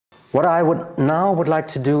What I would like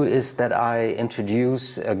to do is that I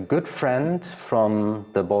introduce a good friend from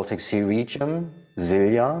the Baltic Sea region,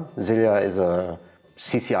 Silja. Silja is a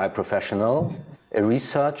CCI professional, a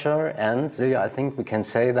researcher, and Silja, I think we can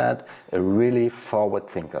say that, a really forward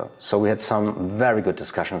thinker. So we had some very good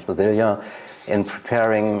discussions with Silja in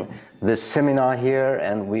preparing this seminar here,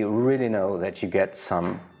 and we really know that you get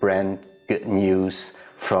some brand good news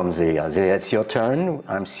from Silja. Silja, it's your turn.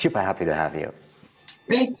 I'm super happy to have you.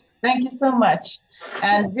 Great, thank you so much.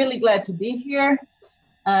 And really glad to be here.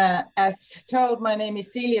 As told, my name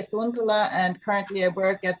is Silja Sundula, and currently I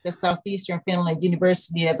work at the Southeastern Finland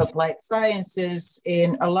University of Applied Sciences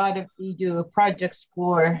in a lot of EU projects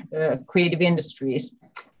for creative industries.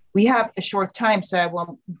 We have a short time, so I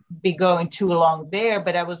won't be going too long there,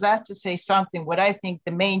 but I was asked to say something, what I think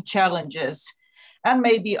the main challenges and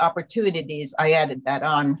maybe opportunities, I added that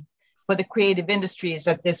on, for the creative industries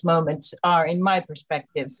at this moment are in my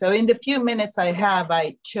perspective. So in the few minutes I have,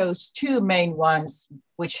 I chose two main ones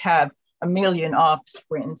which have a million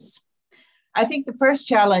offsprings. I think the first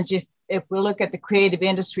challenge, if we look at the creative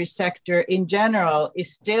industry sector in general,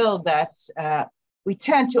 is still that we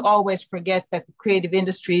tend to always forget that the creative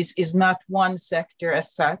industries is not one sector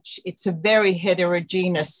as such. It's a very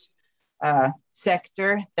heterogeneous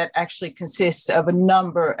sector that actually consists of a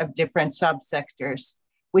number of different subsectors,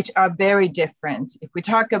 which are very different. If we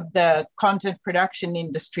talk of the content production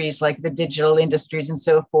industries, like the digital industries and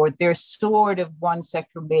so forth, there's sort of one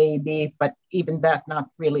sector maybe, but even that not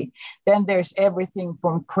really. Then there's everything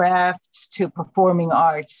from crafts to performing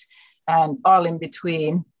arts and all in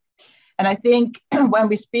between. And I think when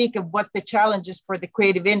we speak of what the challenges for the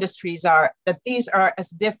creative industries are, that these are as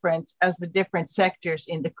different as the different sectors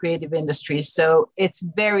in the creative industries. So it's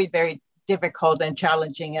very, very difficult and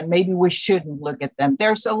challenging, and maybe we shouldn't look at them.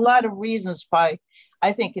 There's a lot of reasons why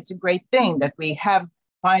I think it's a great thing that we have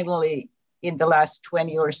finally, in the last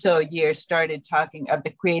 20 or so years, started talking of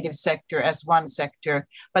the creative sector as one sector,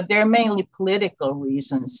 but they're mainly political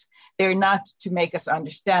reasons. They're not to make us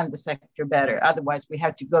understand the sector better. Otherwise, we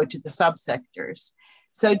have to go to the subsectors.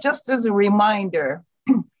 So just as a reminder,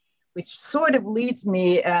 which sort of leads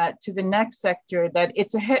me to the next sector, that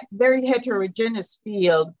it's a very heterogeneous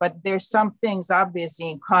field, but there's some things obviously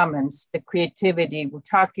in commons, the creativity. We're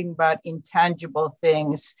talking about intangible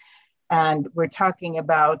things, and we're talking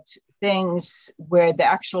about things where the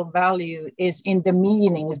actual value is in the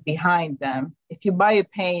meanings behind them. If you buy a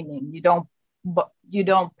painting, you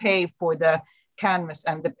don't pay for the canvas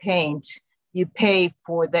and the paint. You pay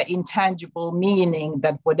for the intangible meaning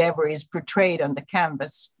that whatever is portrayed on the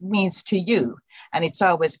canvas means to you. And it's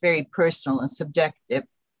always very personal and subjective.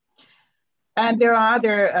 And there are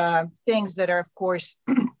other things that are, of course,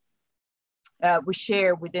 we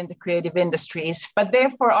share within the creative industries, but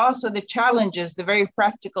therefore also the challenges, the very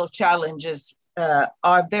practical challenges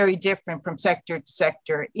are very different from sector to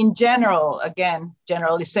sector. In general, again,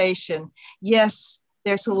 generalization, yes,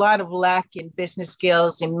 there's a lot of lack in business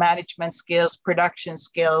skills, in management skills, production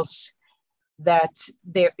skills that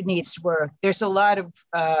there needs work. There's a lot of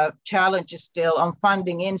challenges still on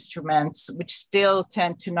funding instruments, which still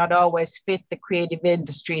tend to not always fit the creative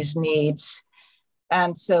industry's needs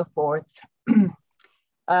and so forth.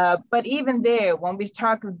 But even there, when we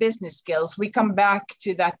talk of business skills, we come back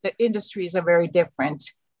to that the industries are very different.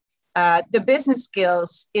 The business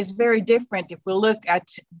skills is very different if we look at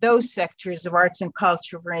those sectors of arts and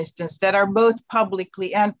culture, for instance, that are both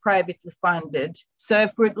publicly and privately funded. So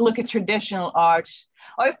if we look at traditional arts,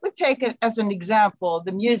 or if we take it as an example,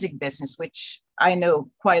 the music business, which I know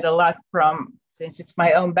quite a lot from since it's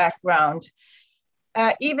my own background,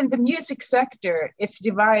 even the music sector, it's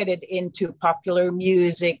divided into popular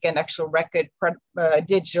music and actual record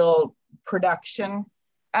digital production.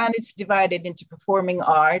 And it's divided into performing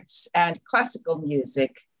arts and classical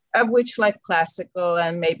music, of which like classical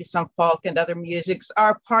and maybe some folk and other musics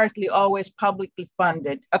are partly always publicly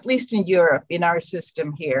funded, at least in Europe, in our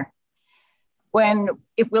system here.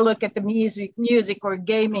 If we look at the music or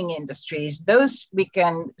gaming industries, those we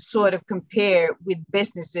can sort of compare with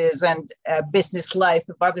businesses and business life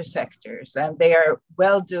of other sectors, and they are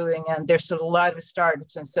well doing, and there's a lot of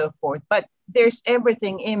startups and so forth, but there's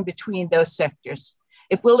everything in between those sectors.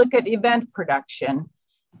 If we look at event production,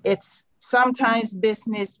 it's sometimes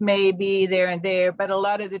business may be there and there, but a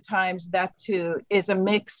lot of the times that too is a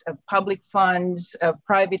mix of public funds, of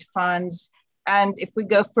private funds. And if we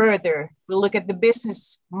go further, we look at the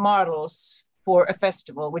business models for a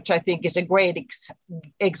festival, which I think is a great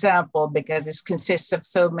example because it consists of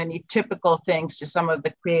so many typical things to some of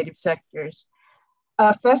the creative sectors.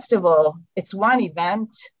 A festival, it's one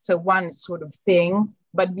event, so one sort of thing,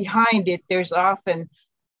 but behind it, there's often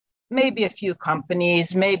maybe a few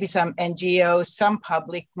companies, maybe some NGOs, some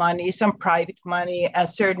public money, some private money, and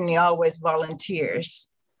certainly always volunteers.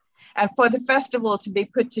 And for the festival to be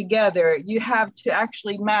put together, you have to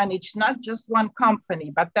actually manage not just one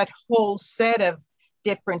company, but that whole set of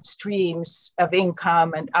different streams of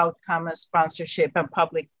income and outcome and sponsorship and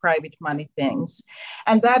public-private money things.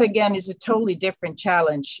 And that, again, is a totally different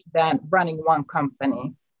challenge than running one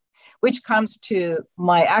company, which comes to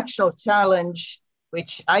my actual challenge,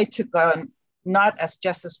 which I took on not as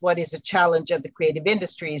just as what is a challenge of the creative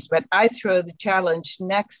industries, but I throw the challenge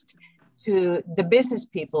next to the business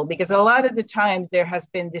people, because a lot of the times there has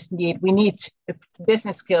been this need, we need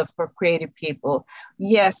business skills for creative people.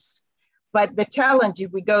 Yes, but the challenge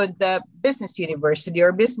if we go to the business university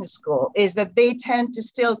or business school is that they tend to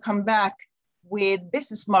still come back with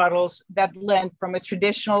business models that lend from a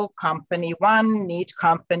traditional company, one neat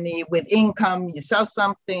company with income, you sell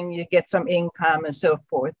something, you get some income and so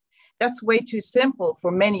forth. That's way too simple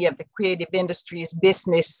for many of the creative industries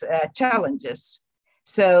business challenges.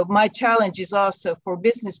 So my challenge is also for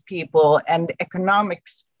business people and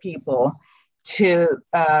economics people to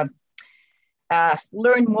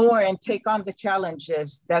learn more and take on the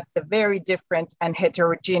challenges that the very different and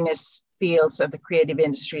heterogeneous fields of the creative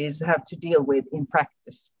industries have to deal with in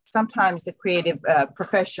practice. Sometimes the creative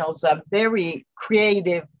professionals are very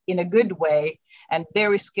creative in a good way and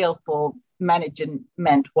very skillful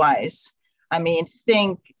management-wise. I mean,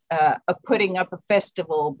 think of putting up a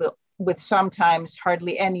festival with sometimes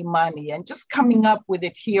hardly any money and just coming up with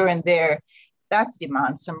it here and there. That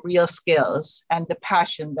demands some real skills and the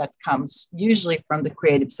passion that comes usually from the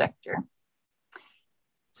creative sector.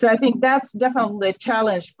 So I think that's definitely a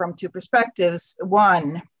challenge from two perspectives.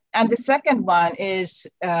 One, and the second one is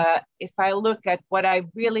if I look at what I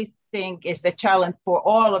really think is the challenge for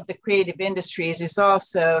all of the creative industries is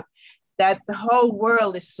also that the whole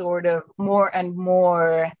world is sort of more and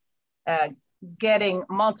more getting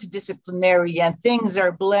multidisciplinary and things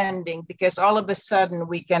are blending because all of a sudden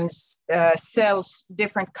we can sell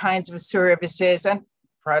different kinds of services and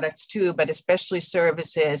products too, but especially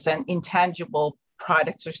services and intangible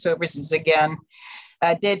products or services again,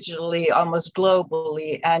 digitally, almost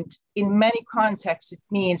globally. And in many contexts, it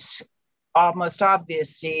means almost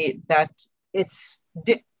obviously that it's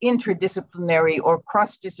interdisciplinary or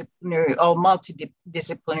cross-disciplinary or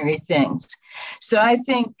multidisciplinary things. So I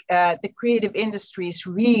think the creative industries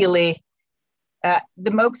really,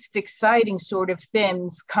 the most exciting sort of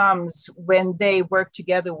things comes when they work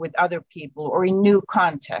together with other people or in new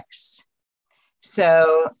contexts.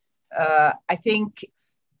 So I think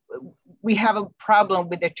we have a problem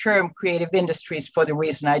with the term creative industries for the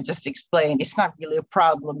reason I just explained. It's not really a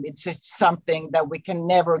problem. It's something that we can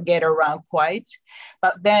never get around quite.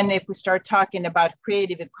 But then if we start talking about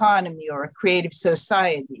creative economy or a creative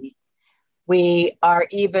society, we are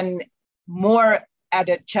even more at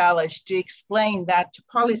a challenge to explain that to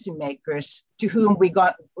policymakers to whom we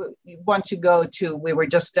want to go to. We were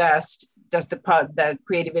just asked, does the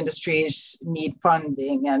creative industries need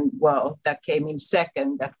funding? And well, that came in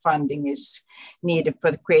second, that funding is needed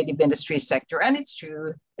for the creative industry sector. And it's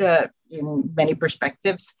true in many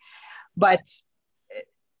perspectives. But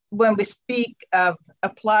when we speak of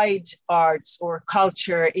applied arts or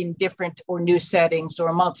culture in different or new settings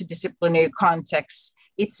or multidisciplinary contexts,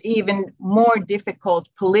 it's even more difficult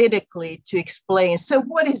politically to explain. So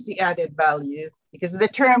what is the added value? Because the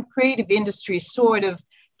term creative industry sort of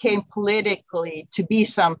came politically to be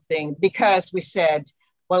something because we said,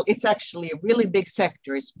 well, it's actually a really big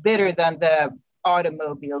sector. It's bigger than the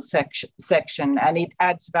automobile section and it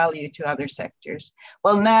adds value to other sectors.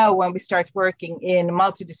 Well, now when we start working in a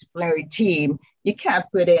multidisciplinary team, you can't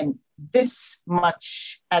put in this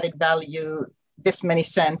much added value, this many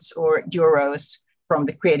cents or euros from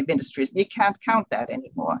the creative industries. You can't count that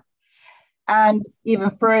anymore. And even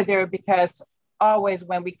further, because always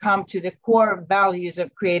when we come to the core values of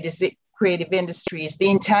creative industries, the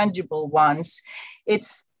intangible ones,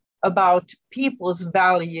 it's about people's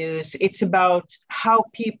values. It's about how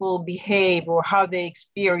people behave or how they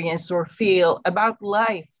experience or feel about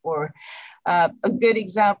life. Or a good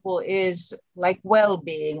example is like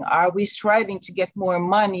well-being. Are we striving to get more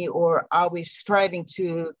money or are we striving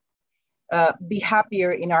to be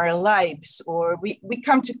happier in our lives? Or we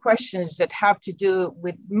come to questions that have to do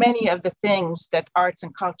with many of the things that arts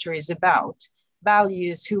and culture is about.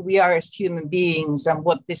 Values, who we are as human beings and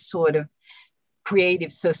what this sort of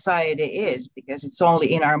creative society is, because it's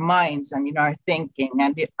only in our minds and in our thinking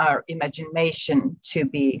and in our imagination to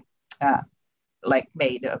be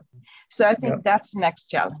made of. So I think that's the next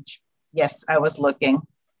challenge. Yes, I was looking.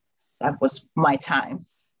 That was my time.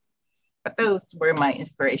 But those were my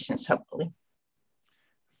inspirations, hopefully.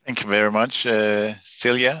 Thank you very much,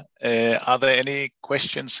 Celia. Are there any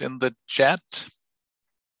questions in the chat?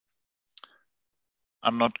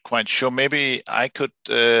 I'm not quite sure. Maybe I could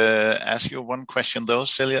ask you one question though,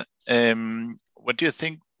 Celia. What do you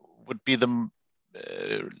think would be the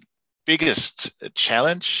biggest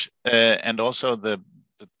challenge and also the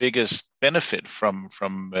biggest benefit from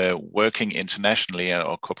working internationally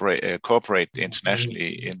or cooperate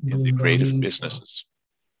internationally in the creative businesses?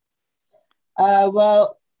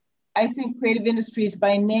 Well, I think creative industries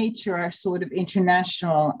by nature are sort of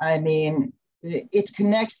international. I mean, it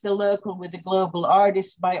connects the local with the global.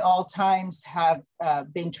 Artists by all times have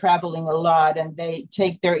been traveling a lot, and they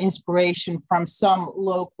take their inspiration from some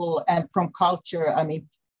local and from culture, I mean,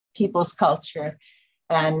 people's culture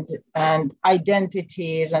and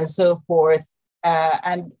identities and so forth.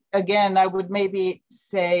 And again, I would maybe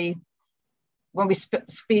say, when we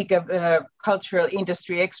speak of cultural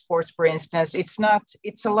industry exports, for instance, it's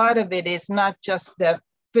a lot of it is not just the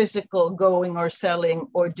physical going or selling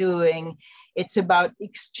or doing. It's about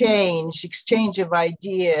exchange of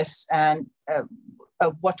ideas and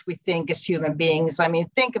of what we think as human beings. I mean,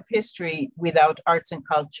 think of history without arts and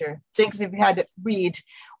culture. Think if you had to read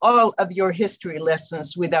all of your history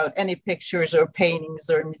lessons without any pictures or paintings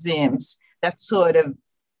or museums. That sort of,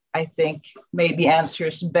 I think, maybe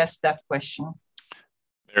answers best that question.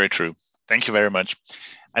 Very true. Thank you very much.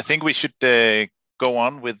 I think we should go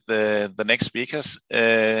on with the next speakers.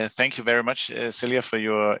 Thank you very much, Celia, for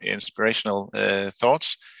your inspirational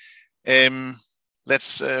thoughts.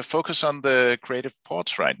 Let's focus on the creative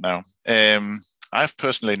ports right now. I've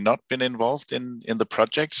personally not been involved in the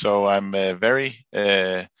project, so I'm very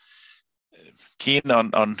keen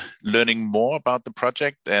on learning more about the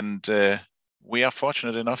project. And we are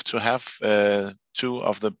fortunate enough to have two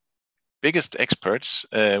of the biggest experts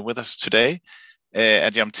with us today.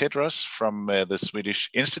 Adjam Tedros from the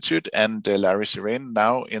Swedish Institute and Larry Sirene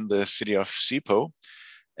now in the city of Sipo.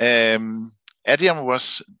 Adjam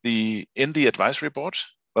was in the advisory board.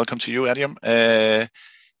 Welcome to you, Adjam.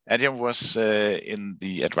 Adjam was in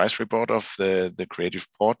the advisory board of the Creative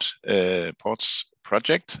Ports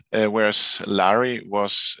project, whereas Larry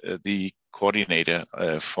was the coordinator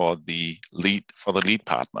for the lead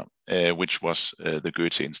partner, which was the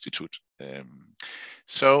Goethe Institute.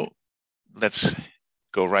 So let's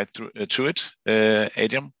go right through to it.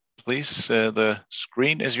 Adjam, please, the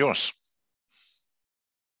screen is yours.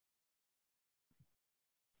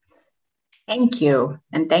 Thank you,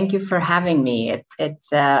 and thank you for having me.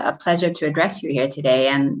 It's a pleasure to address you here today,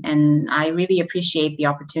 and I really appreciate the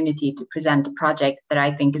opportunity to present a project that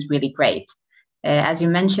I think is really great. As you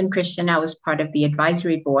mentioned, Christian, I was part of the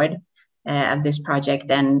advisory board of this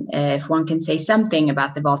project, and if one can say something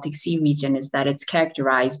about the Baltic Sea region, is that it's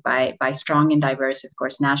characterized by strong and diverse, of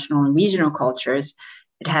course, national and regional cultures.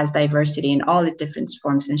 It has diversity in all its different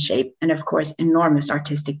forms and shape, and of course, enormous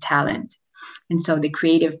artistic talent. And so the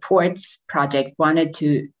Creative Ports project wanted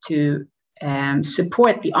to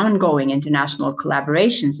support the ongoing international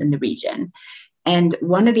collaborations in the region. And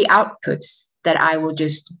one of the outputs that I will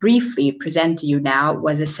just briefly present to you now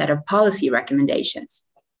was a set of policy recommendations.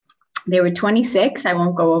 There were 26, I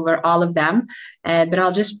won't go over all of them, but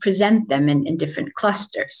I'll just present them in different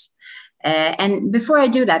clusters. And before I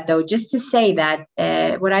do that, though, just to say that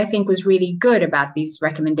what I think was really good about these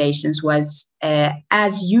recommendations was,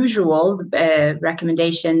 as usual,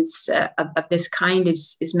 recommendations of this kind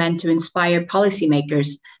is meant to inspire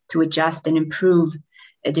policymakers to adjust and improve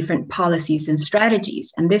different policies and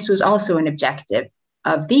strategies. And this was also an objective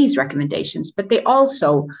of these recommendations, but they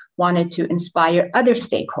also wanted to inspire other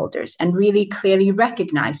stakeholders and really clearly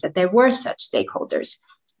recognize that there were such stakeholders,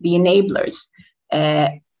 the enablers,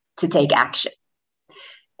 to take action.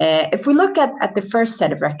 If we look at the first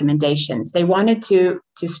set of recommendations, they wanted to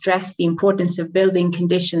stress the importance of building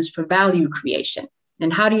conditions for value creation.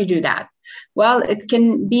 And how do you do that? Well, it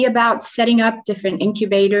can be about setting up different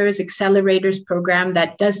incubators, accelerators program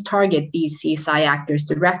that does target these CSI actors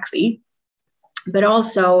directly. But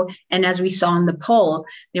also, and as we saw in the poll,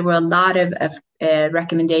 there were a lot of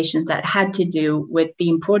recommendations that had to do with the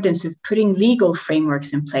importance of putting legal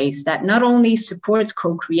frameworks in place that not only supports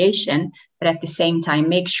co-creation, but at the same time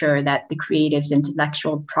make sure that the creative's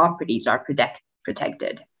intellectual properties are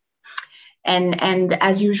protected. And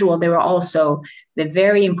as usual, there were also the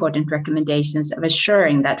very important recommendations of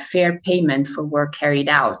assuring that fair payment for work carried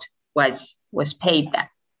out was paid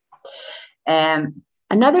then.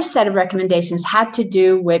 Another set of recommendations had to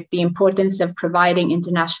do with the importance of providing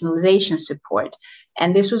internationalization support.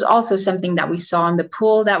 And this was also something that we saw in the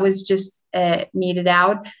poll that was just needed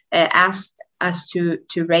out, asked us to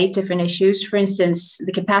rate different issues. For instance,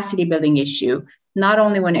 the capacity building issue, not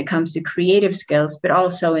only when it comes to creative skills, but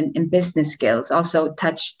also in business skills, also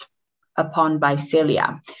touched upon by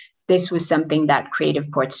Celia. This was something that Creative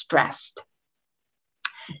Ports stressed.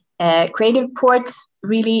 Creative Ports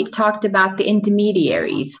really talked about the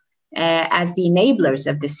intermediaries as the enablers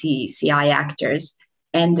of the CCI actors,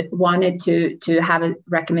 and wanted to have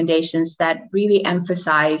recommendations that really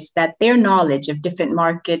emphasize that their knowledge of different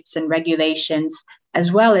markets and regulations,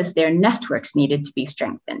 as well as their networks, needed to be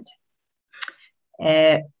strengthened.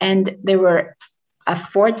 And there were a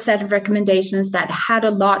fourth set of recommendations that had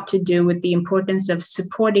a lot to do with the importance of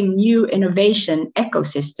supporting new innovation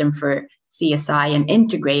ecosystem for CSI and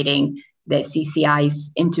integrating the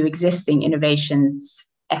CCIs into existing innovations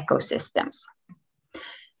ecosystems.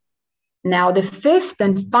 Now, the fifth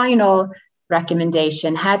and final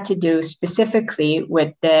recommendation had to do specifically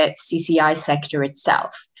with the CCI sector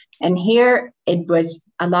itself. And here it was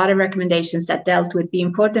a lot of recommendations that dealt with the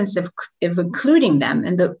importance of including them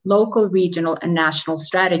in the local, regional, and national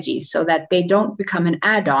strategies so that they don't become an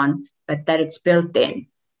add-on, but that it's built in.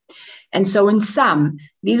 And so in sum,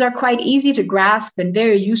 these are quite easy to grasp and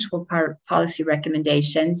very useful policy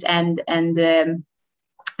recommendations. And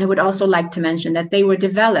I would also like to mention that they were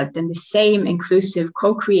developed in the same inclusive,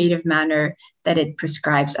 co-creative manner that it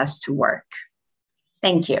prescribes us to work.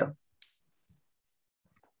 Thank you.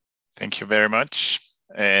 Thank you very much,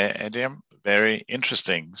 Adam. Very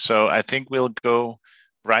interesting. So I think we'll go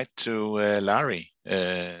right to Larry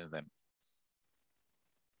then.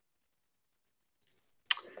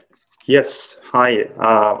 Yes, hi,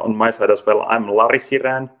 on my side as well. I'm Lari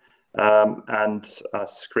Siran, and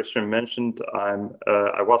as Christian mentioned,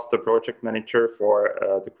 I was the project manager for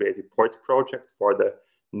the Creative Ports project for the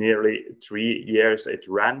nearly 3 years it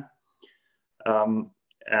ran.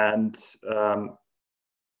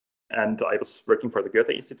 And I was working for the Goethe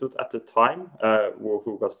Institute at the time,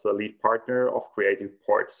 who was the lead partner of Creative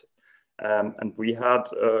Ports. And we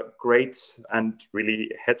had a great and really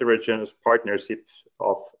heterogeneous partnership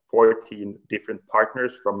of 14 different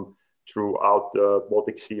partners from throughout the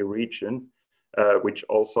Baltic Sea region, which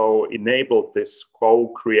also enabled this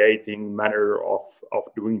co-creating manner of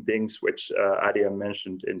doing things, which Adia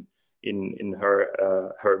mentioned in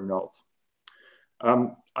her note.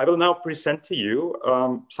 I will now present to you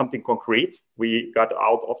something concrete we got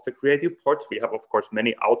out of the Creative Ports. We have, of course,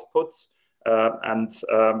 many outputs, and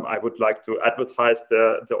I would like to advertise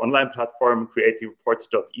the online platform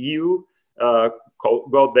creativeports.eu.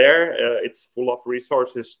 Go there. It's full of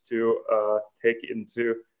resources to take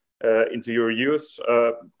into your use,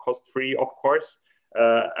 cost-free, of course.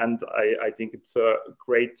 And I think it's a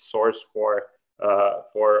great source for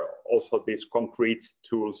also these concrete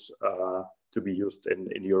tools to be used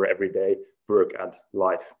in your everyday work and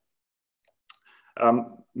life.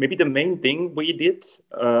 Maybe the main thing we did,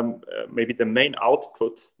 maybe the main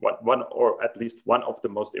output, one or at least one of the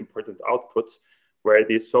most important outputs, were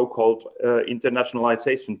these so-called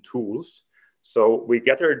internationalization tools. So we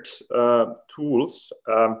gathered tools,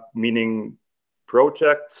 meaning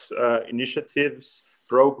projects, initiatives,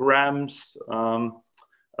 programs,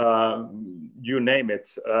 you name it,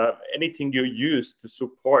 anything you use to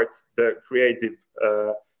support the creative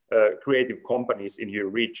companies in your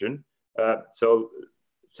region. So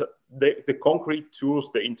the concrete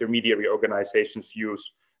tools the intermediary organizations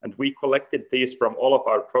use, and we collected these from all of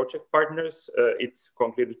our project partners. It's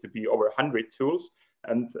concluded to be over 100 tools,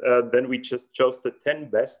 and then we just chose the 10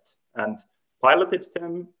 best and piloted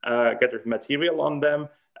them, gathered material on them,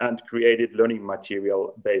 and created learning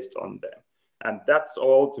material based on them. And that's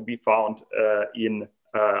all to be found in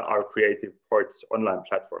our Creative Ports online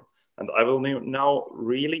platform. And I will now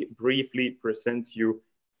really briefly present you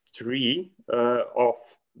 3 of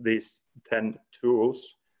these 10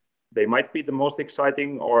 tools. They might be the most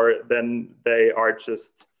exciting, or then they are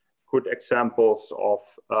just good examples of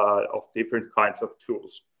different kinds of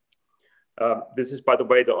tools. This is, by the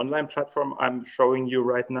way, the online platform I'm showing you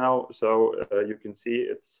right now. So you can see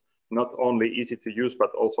it's not only easy to use,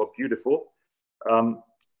 but also beautiful.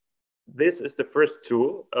 This is the first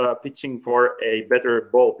tool, Pitching for a Better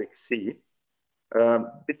Baltic Sea.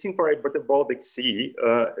 Pitching for a Better Baltic Sea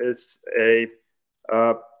is a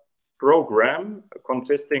program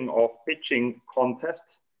consisting of pitching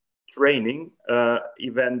contest, training,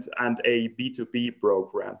 event, and a B2B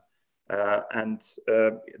program. And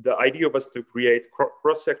the idea was to create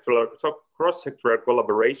cross-sectoral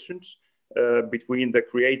collaborations between the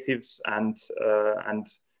creatives and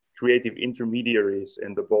creative intermediaries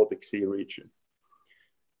in the Baltic Sea region.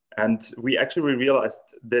 And we actually realized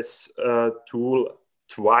this tool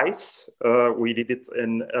twice. We did it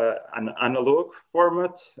in an analog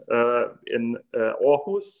format in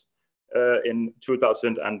Aarhus in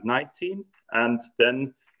 2019, and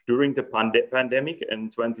then during the pandemic in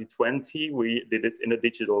 2020, we did it in a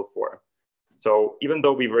digital form. So even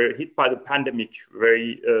though we were hit by the pandemic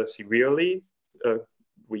very severely,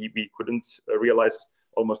 we couldn't realize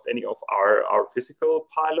almost any of our physical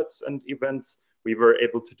pilots and events. We were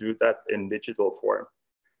able to do that in digital form.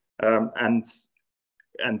 And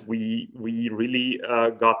we really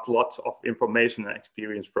got lots of information and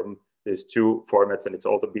experience from these two formats, and it's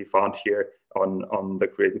all to be found here on the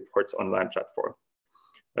Creative Ports online platform.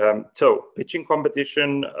 So pitching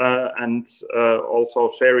competition and also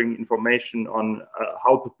sharing information on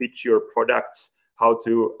how to pitch your products, how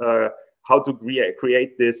to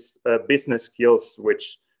create this business skills,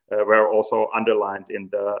 which were also underlined in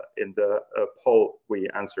the poll we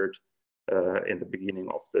answered in the beginning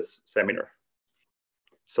of this seminar.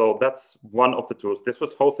 So that's one of the tools. This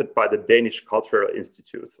was hosted by the Danish Cultural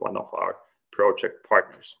Institute, one of our project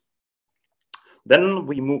partners. Then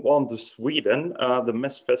we move on to Sweden, the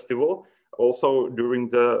MESS Festival, also during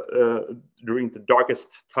the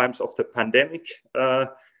darkest times of the pandemic,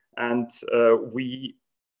 and we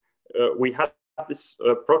had this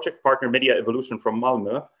project partner, Media Evolution from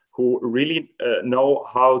Malmö, who really know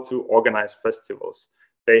how to organize festivals.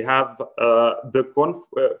 They have the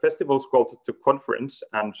festivals called the conference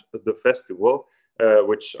and the festival,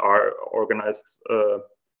 which are organized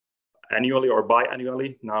annually or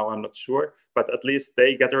biannually. Now I'm not sure, but at least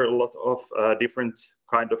they gather a lot of different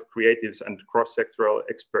kind of creatives and cross-sectoral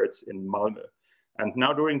experts in Malmö. And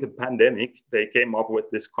now during the pandemic, they came up with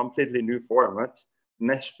this completely new format,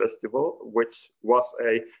 MESS Festival, which was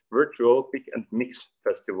a virtual pick and mix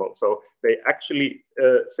festival. So they actually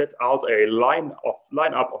set out a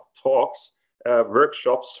lineup of talks,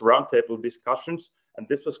 workshops, roundtable discussions, and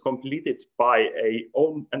this was completed by an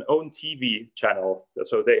own TV channel.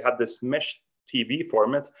 So they had this MESS TV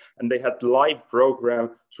format, and they had live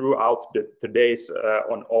program throughout the days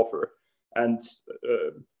on offer, and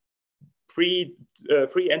free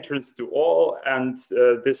entrance to all, and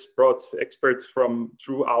this brought experts from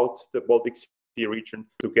throughout the Baltic Sea region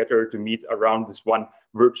together to meet around this one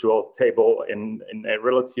virtual table in a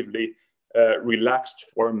relatively relaxed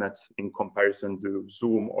format in comparison to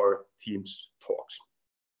Zoom or Teams talks.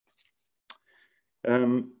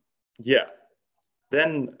 Yeah,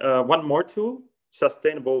 then one more tool,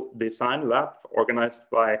 Sustainable Design Lab, organized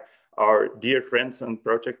by our dear friends and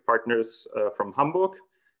project partners from Hamburg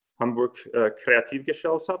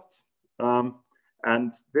Kreativgesellschaft.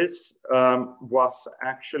 And this was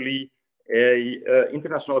actually a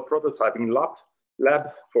international prototyping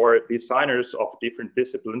lab for designers of different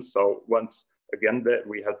disciplines. So once again,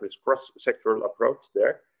 we had this cross-sectoral approach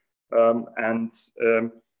there.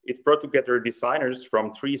 It brought together designers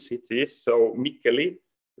from 3 cities. So Mikkeli,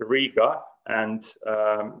 Riga, and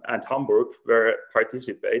Hamburg were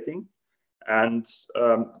participating. And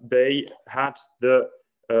they had the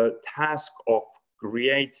task of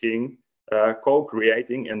creating,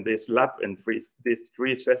 co-creating in this lab in these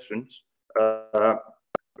 3 sessions,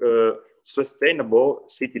 sustainable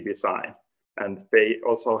city design. And they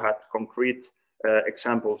also had concrete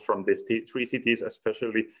examples from these 3 cities,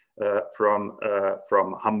 especially from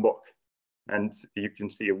Hamburg. And you can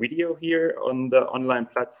see a video here on the online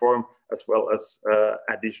platform, as well as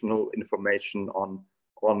additional information on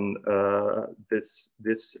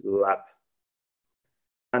this lab.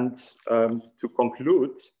 And to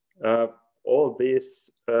conclude, all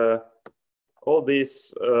these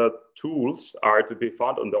tools are to be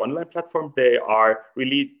found on the online platform. They are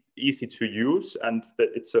really easy to use, and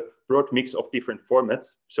it's a broad mix of different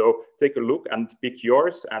formats. So take a look and pick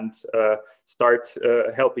yours, and start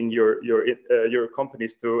helping your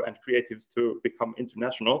companies and creatives to become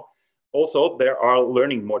international. Also, there are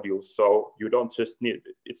learning modules, so you don't just need,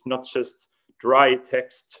 it's not just dry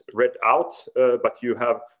text read out, but you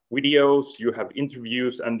have videos, you have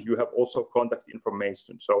interviews, and you have also contact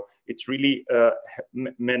information. So it's really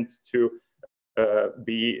meant to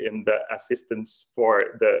be in the assistance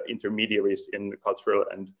for the intermediaries in the cultural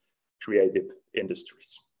and creative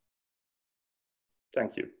industries.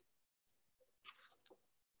 Thank you.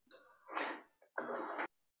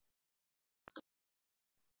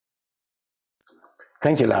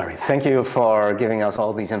 Thank you, Larry. Thank you for giving us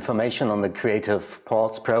all this information on the Creative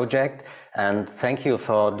Ports project, and thank you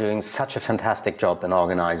for doing such a fantastic job in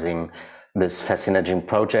organizing this fascinating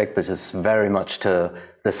project. This is very much to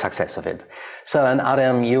the success of it. So, and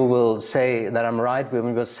Adam, you will say that I'm right. When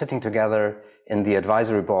we were sitting together in the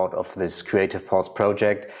advisory board of this Creative Ports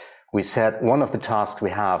project, we said one of the tasks we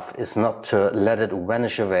have is not to let it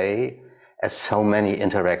vanish away as so many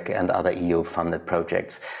Interreg and other EU-funded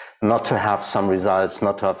projects, not to have some results,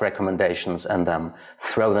 not to have recommendations and then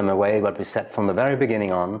throw them away, but we said from the very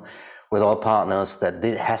beginning on with all partners that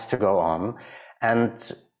it has to go on.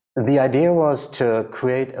 And the idea was to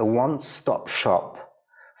create a one-stop shop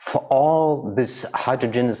for all these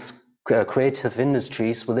hydrogenous creative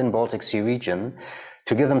industries within Baltic Sea region,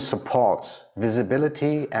 to give them support,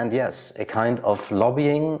 visibility, and yes, a kind of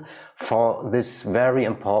lobbying for this very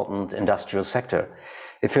important industrial sector.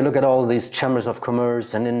 If you look at all these chambers of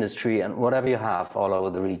commerce and industry and whatever you have all over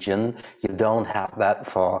the region, you don't have that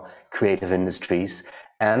for creative industries.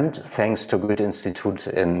 And thanks to Goethe Institute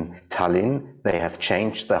in Tallinn, they have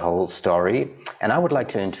changed the whole story. And I would like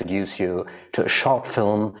to introduce you to a short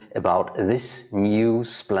film about this new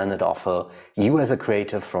splendid offer you as a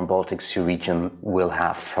creative from Baltic Sea region will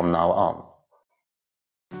have from now on.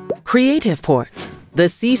 Creative Ports, the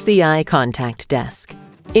CCI Contact Desk.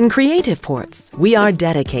 In Creative Ports, we are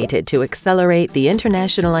dedicated to accelerate the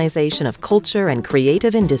internationalization of culture and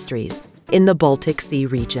creative industries in the Baltic Sea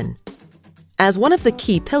region. As one of the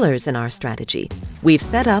key pillars in our strategy, we've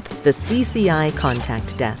set up the CCI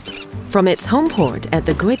Contact Desk. From its home port at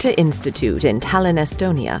the Goethe Institute in Tallinn,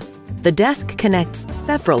 Estonia, the desk connects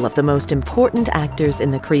several of the most important actors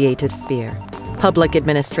in the creative sphere: public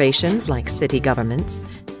administrations like city governments,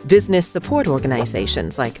 business support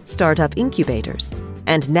organizations like startup incubators,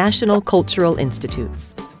 and national cultural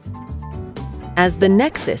institutes. As the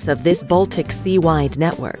nexus of this Baltic Sea-wide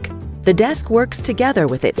network, the desk works together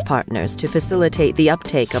with its partners to facilitate the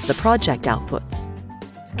uptake of the project outputs,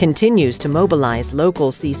 continues to mobilize local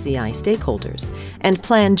CCI stakeholders, and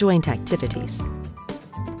plan joint activities.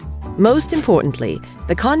 Most importantly,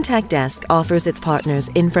 the Contact Desk offers its partners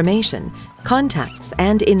information, contacts,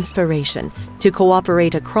 and inspiration to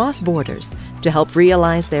cooperate across borders to help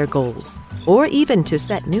realize their goals, or even to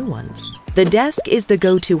set new ones. The desk is the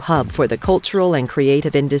go-to hub for the cultural and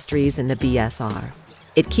creative industries in the BSR.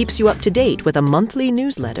 It keeps you up to date with a monthly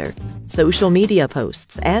newsletter, social media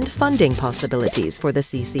posts, and funding possibilities for the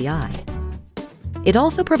CCI. It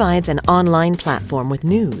also provides an online platform with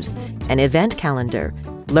news, an event calendar,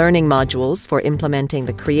 learning modules for implementing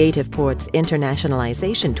the Creative Ports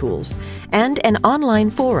internationalization tools, and an online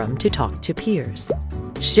forum to talk to peers.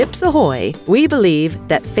 Ships ahoy! We believe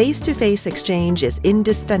that face-to-face exchange is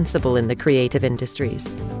indispensable in the creative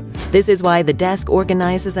industries. This is why the desk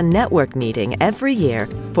organizes a network meeting every year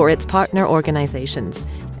for its partner organizations,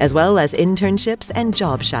 as well as internships and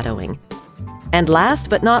job shadowing. And last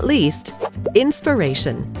but not least,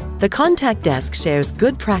 inspiration. The Contact Desk shares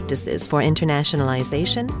good practices for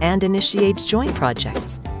internationalization and initiates joint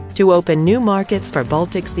projects to open new markets for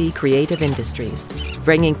Baltic Sea creative industries,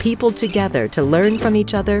 bringing people together to learn from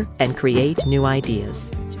each other and create new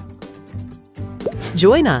ideas.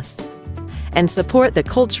 Join us and support the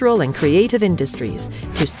cultural and creative industries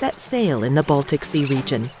to set sail in the Baltic Sea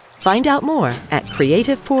region. Find out more at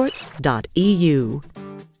creativeports.eu.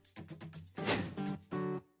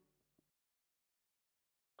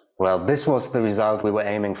 Well, this was the result we were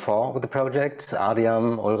aiming for with the project.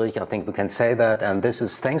 Adrian, Ulrich, I think we can say that. And this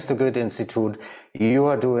is thanks to Goethe Institute. You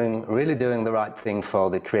are really doing the right thing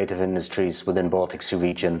for the creative industries within Baltic Sea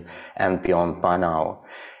region and beyond by now.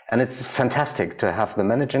 And it's fantastic to have the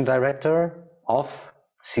managing director of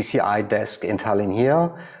CCI Desk in Tallinn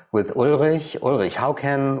here with Ulrich. Ulrich, how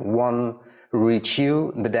can one reach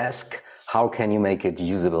you, the desk? How can you make it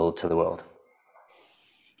usable to the world?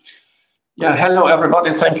 Yeah, hello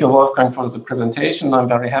everybody. Thank you, Wolfgang, for the presentation. I'm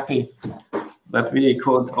very happy that we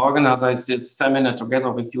could organize this seminar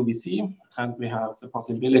together with UBC, and we have the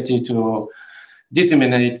possibility to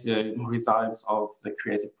disseminate the results of the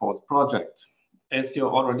Creative Ports project. As you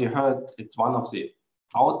already heard, it's one of the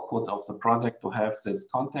output of the project to have this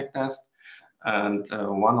contact desk, and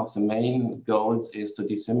one of the main goals is to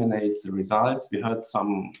disseminate the results. We heard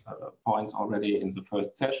some points already in the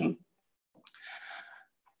first session.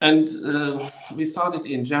 And we started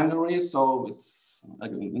in January, so it's a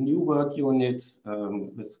new work unit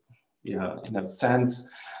with, in a sense,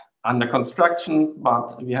 under construction,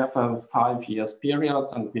 but we have a 5 years period,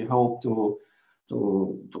 and we hope to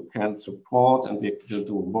can support and we to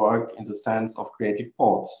do work in the sense of Creative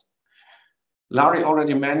Ports. Larry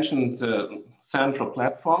already mentioned the central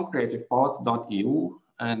platform, creativeports.eu,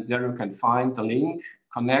 and there you can find the link,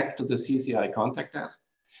 connect to the CCI Contact Desk.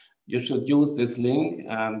 You should use this link,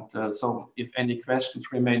 and so if any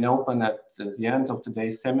questions remain open at the end of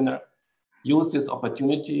today's seminar, use this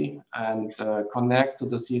opportunity and connect to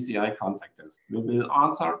the CCI Contact Desk. We will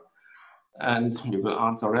answer and we will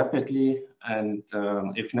answer rapidly. And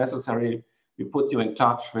if necessary, we put you in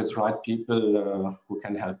touch with right people who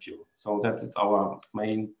can help you. So that is our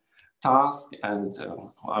main task, and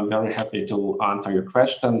I'm very happy to answer your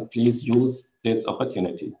question. Please use this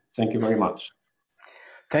opportunity. Thank you very much.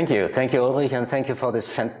 Thank you, Ulrich, and thank you for this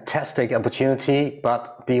fantastic opportunity.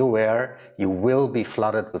 But be aware, you will be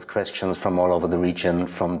flooded with questions from all over the region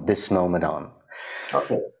from this moment on.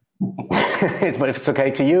 Okay. If it's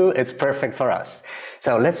okay to you, it's perfect for us.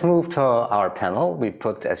 So let's move to our panel. We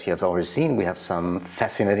put, as you have already seen, we have some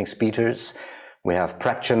fascinating speakers. We have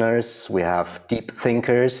practitioners, we have deep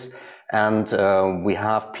thinkers, and we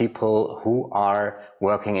have people who are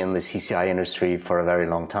working in the CCI industry for a very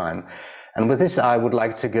long time. And with this, I would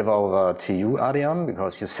like to give over to you, Adrian,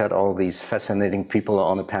 because you said all these fascinating people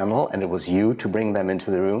on the panel, and it was you to bring them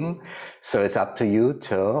into the room. So it's up to you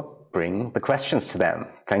to bring the questions to them.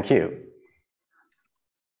 Thank you.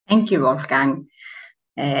 Thank you, Wolfgang.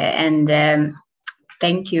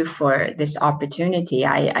 Thank you for this opportunity.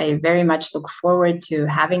 I very much look forward to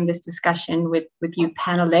having this discussion with you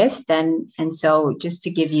panelists. And so just to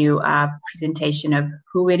give you a presentation of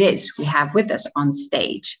who it is we have with us on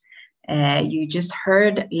stage. You just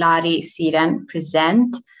heard Lari Siren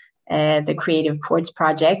present the Creative Ports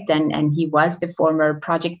project, and he was the former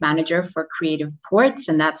project manager for Creative Ports,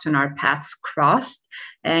 and that's when our paths crossed.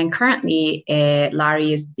 And currently,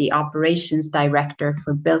 Lari is the operations director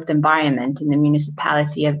for built environment in the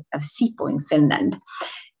municipality of Sipoo in Finland.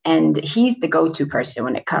 And he's the go-to person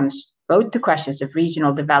when it comes both to questions of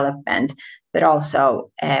regional development, but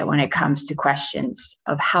also when it comes to questions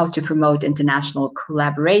of how to promote international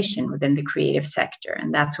collaboration within the creative sector.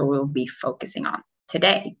 And that's what we'll be focusing on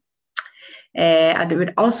today. I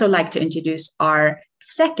would also like to introduce our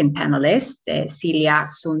second panelist, Silja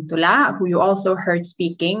Suntula, who you also heard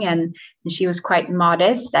speaking, and she was quite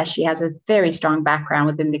modest as she has a very strong background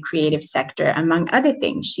within the creative sector. Among other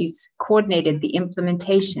things, she's coordinated the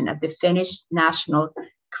implementation of the Finnish National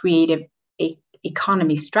Creative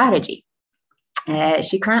Economy Strategy.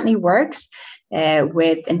 She currently works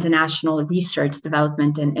with international research,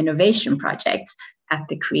 development, and innovation projects at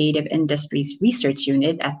the Creative Industries Research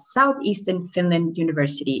Unit at Southeastern Finland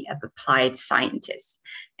University of Applied Sciences.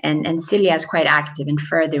 And Silja is quite active in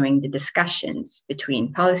furthering the discussions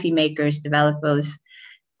between policymakers, developers,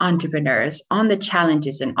 entrepreneurs on the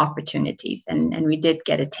challenges and opportunities. And we did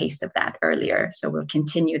get a taste of that earlier, so we'll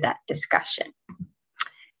continue that discussion.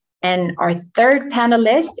 And our third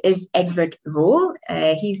panelist is Egbert Roel.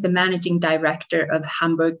 He's the managing director of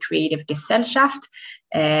Hamburg Creative Gesellschaft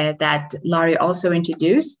that Lari also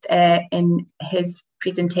introduced in his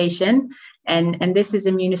presentation. And this is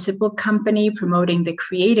a municipal company promoting the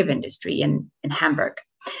creative industry in Hamburg.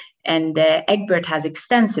 And Egbert has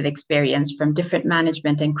extensive experience from different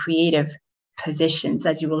management and creative positions,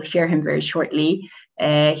 as you will hear him very shortly.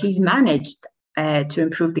 He's managed to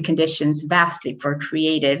improve the conditions vastly for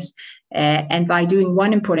creatives, and by doing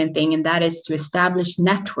one important thing, and that is to establish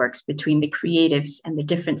networks between the creatives and the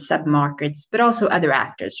different sub-markets, but also other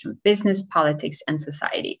actors from business, politics, and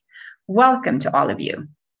society. Welcome to all of you.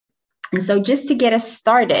 And so just to get us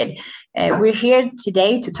started, we're here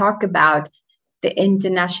today to talk about the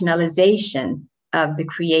internationalization of the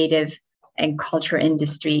creative and culture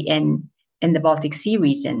industry in the Baltic Sea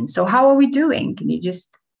region. So how are we doing? Can you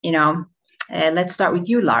just, let's start with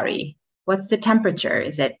you, Lari. What's the temperature?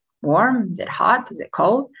 Is it warm? Is it hot? Is it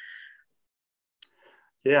cold?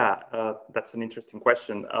 Yeah, that's an interesting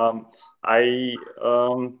question. I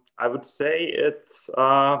would say it's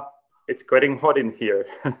getting hot in here.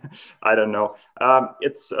 I don't know.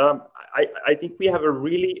 I think we have a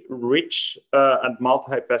really rich and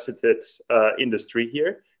multifaceted industry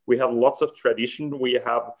here. We have lots of tradition. We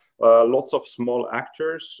have lots of small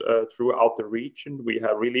actors throughout the region. We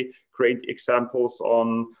have really great examples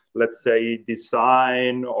on, let's say,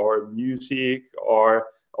 design or music, or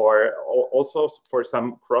also for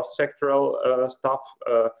some cross-sectoral stuff,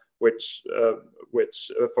 which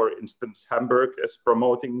for instance, Hamburg is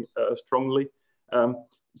promoting strongly.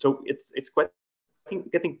 So it's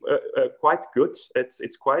getting quite good.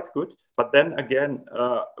 It's quite good. But then again,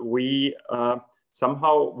 our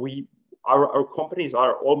companies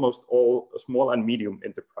are almost all small and medium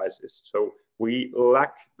enterprises. So we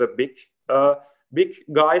lack the big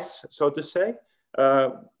guys, so to say,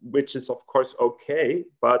 which is of course okay.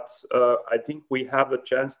 But I think we have the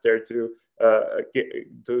chance there to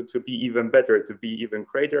be even better, to be even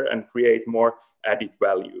greater, and create more added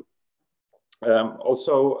value.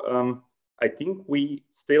 Also, I think we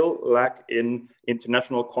still lack in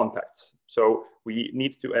international contacts. So we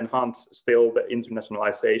need to enhance still the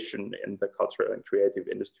internationalization in the cultural and creative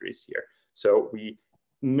industries here. So we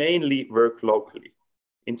mainly work locally.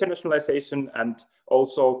 Internationalization and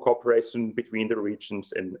also cooperation between the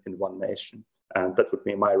regions in one nation. And that would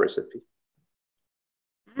be my recipe.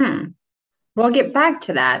 We'll get back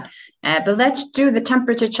to that. But let's do the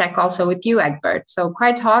temperature check also with you, Egbert. So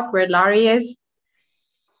quite hot where Larry is.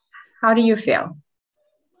 How do you feel?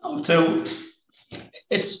 So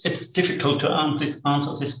it's difficult to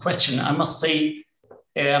answer this question. I must say,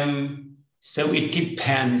 so it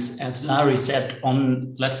depends, as Larry said,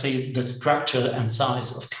 on, let's say, the structure and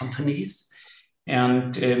size of companies.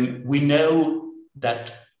 And we know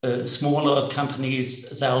that smaller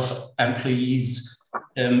companies, self-employees,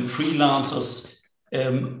 freelancers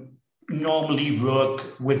normally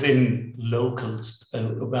work within local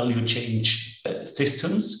value chain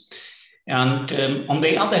systems. And on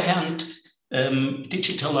the other hand,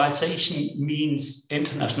 digitalization means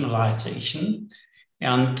internationalization.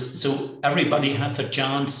 And so everybody has a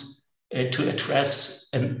chance to address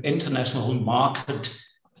an international market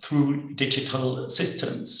through digital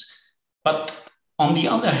systems. But on the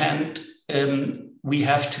other hand, we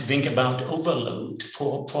have to think about overload.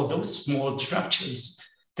 For those small structures,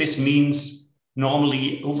 this means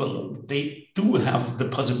normally overload. They do have the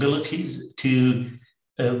possibilities to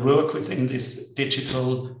work within this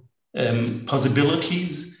digital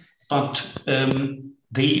possibilities, but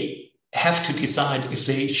they have to decide if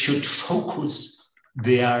they should focus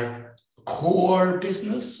their core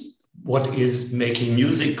business, what is making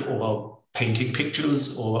music or painting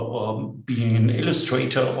pictures or being an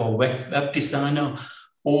illustrator or web designer,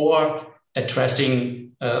 or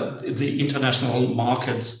addressing the international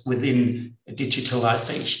markets within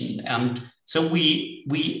digitalization. And so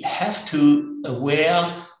we have to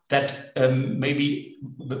aware that maybe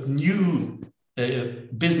new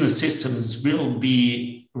business systems will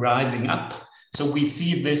be rising up. So we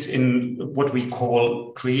see this in what we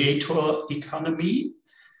call creator economy,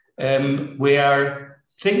 where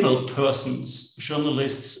single persons,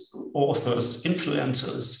 journalists, authors,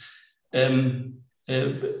 influencers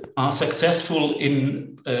are successful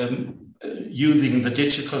in using the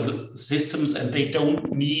digital systems, and they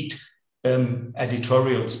don't need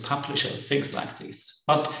editorials, publishers, things like this.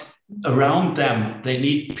 But around them, they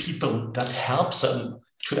need people that help them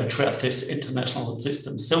to address this international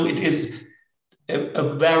system. So it is a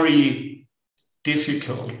very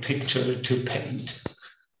difficult picture to paint.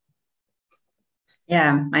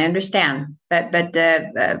 Yeah, I understand. But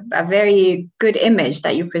a very good image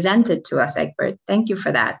that you presented to us, Egbert. Thank you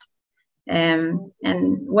for that. And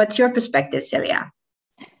what's your perspective, Celia?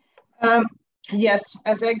 Yes,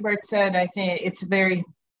 as Egbert said, I think it's a very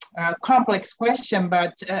complex question,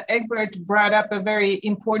 but Egbert brought up a very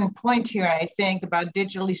important point here, I think, about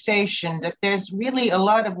digitalization, that there's really a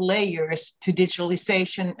lot of layers to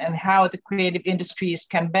digitalization and how the creative industries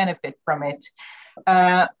can benefit from it.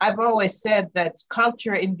 I've always said that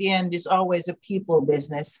culture in the end is always a people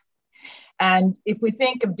business. And if we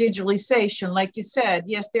think of digitalization, like you said,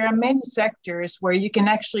 yes, there are many sectors where you can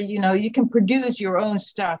actually, you can produce your own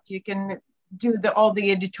stuff. You can do all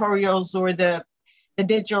the editorials or the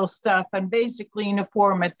digital stuff, and basically in a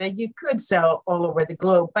format that you could sell all over the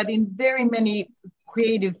globe. But in very many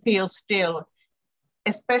creative fields still,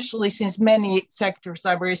 especially since many sectors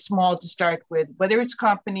are very small to start with, whether it's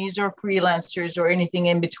companies or freelancers or anything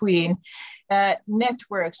in between,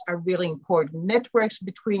 networks are really important. Networks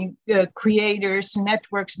between creators,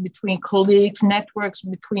 networks between colleagues, networks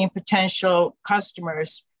between potential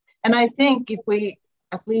customers. And I think if we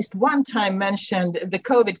at least one time mentioned the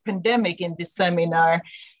COVID pandemic in this seminar,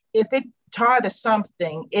 if it taught us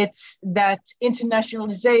something, it's that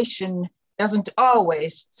internationalization doesn't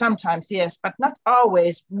always, sometimes yes, but not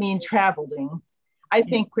always mean traveling. I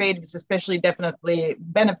think creatives especially definitely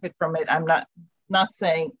benefit from it. I'm not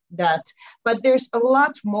saying that, but there's a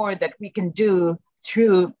lot more that we can do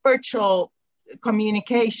through virtual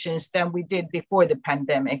communications than we did before the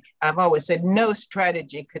pandemic. I've always said no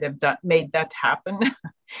strategy could have made that happen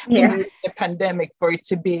in the pandemic for it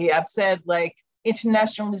to be. I've said like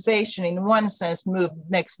internationalization in one sense moved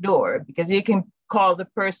next door, because you can call the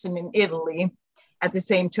person in Italy at the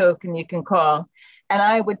same token you can call. And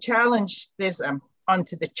I would challenge this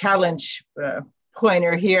onto the challenge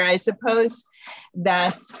pointer here, I suppose,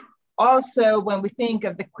 that also, when we think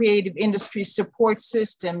of the creative industry support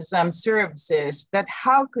systems and services, that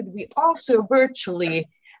how could we also virtually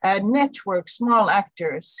network small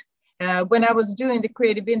actors? When I was doing the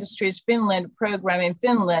Creative Industries Finland program in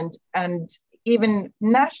Finland, and even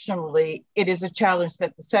nationally, it is a challenge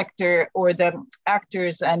that the sector or the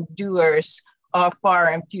actors and doers are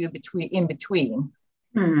far and few in between.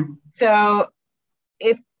 So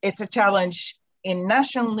if it's a challenge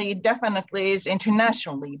nationally, definitely is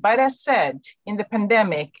internationally. But as said, in the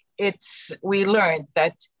pandemic, we learned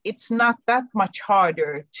that it's not that much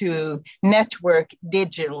harder to network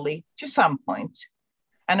digitally to some point.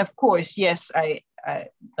 And of course, yes,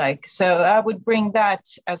 so I would bring that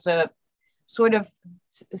as a sort of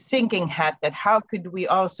thinking hat, that how could we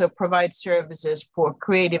also provide services for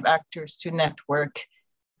creative actors to network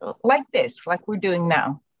like this, like we're doing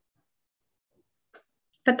now?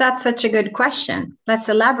 But that's such a good question. Let's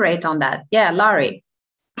elaborate on that. Yeah, Laurie,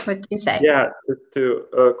 what do you say? Yeah,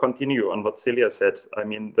 to continue on what Celia said, I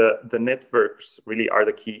mean, the networks really are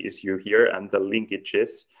the key issue here, and the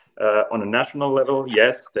linkages. On a national level,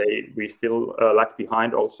 yes, we still lag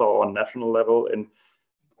behind also on national level in,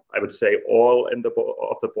 I would say, all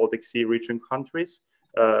of the Baltic Sea region countries.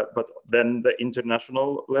 But then the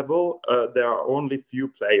international level, there are only few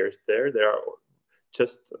players there. There are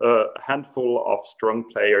just a handful of strong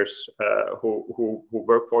players who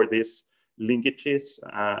work for these linkages,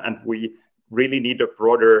 and we really need a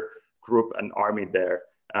broader group and army there.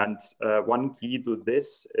 And one key to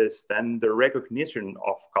this is then the recognition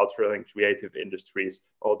of cultural and creative industries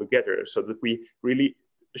altogether, so that we really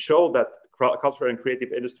show that cultural and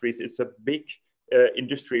creative industries is a big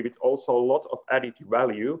industry with also a lot of added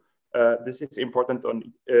value. This is important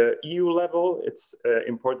on EU level, it's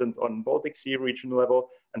important on Baltic Sea region level,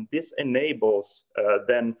 and this enables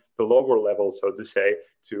then the lower level, so to say,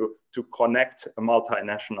 to connect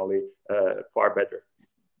multinationally far better.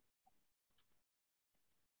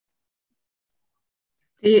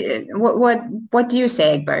 What do you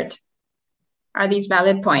say, Egbert? Are these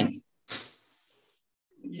valid points?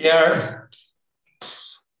 Yeah,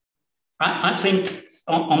 I think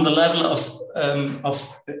on the level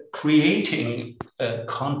of creating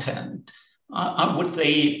content, I would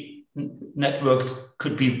say networks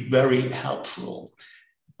could be very helpful.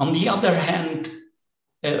 On the other hand,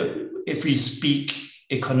 if we speak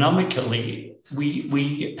economically,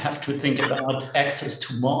 we have to think about access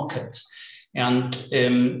to markets. And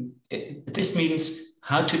this means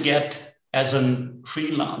how to get, as a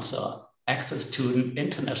freelancer, access to an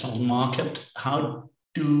international market. How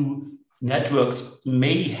do networks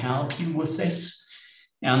may help you with this?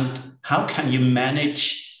 And how can you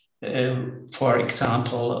manage, for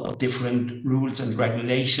example, different rules and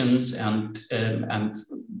regulations and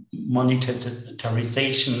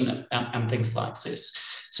monetization and things like this?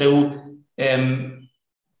 So,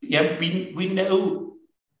 yeah, we know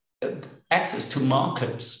access to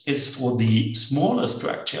markets is for the smaller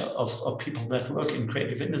structure of people that work in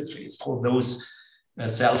creative industries. For those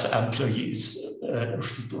self-employees,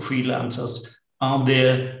 freelancers, are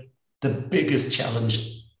the biggest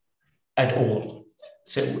challenge at all.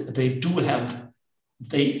 So they do have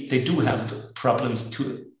problems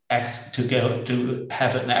to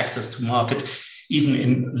have an access to market, even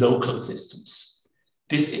in local systems.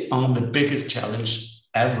 This is the biggest challenge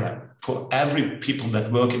ever for every people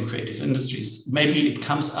that work in creative industries. Maybe it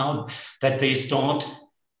comes out that they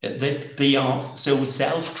are so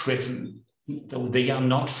self-driven, though they are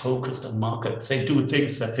not focused on markets. They do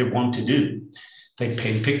things that they want to do. They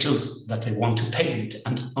paint pictures that they want to paint.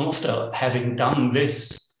 And after having done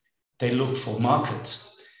this, they look for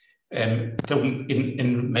markets. Though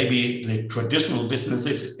in maybe the traditional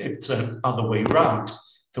businesses, it's the other way around.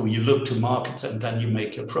 So you look to markets and then you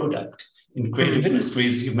make your product. In creative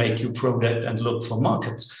industries, you make your product and look for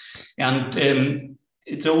markets. And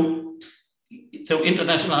so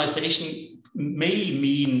internationalization may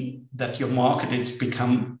mean that your markets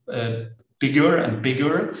become bigger and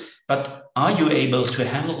bigger, but are you able to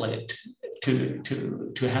handle it,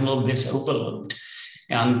 to handle this overload?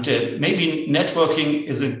 And maybe networking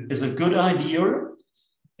is a good idea,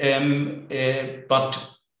 but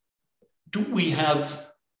do we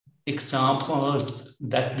have examples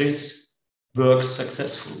that this works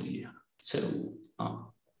successfully? So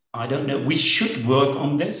I don't know. We should work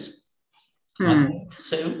on this.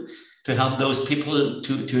 So to help those people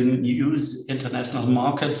to use international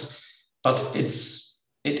markets, but it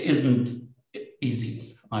isn't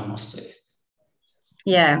easy, I must say.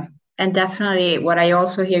 Yeah, and definitely what I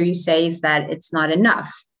also hear you say is that it's not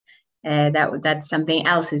enough, that something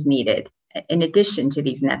else is needed in addition to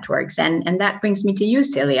these networks. And that brings me to you,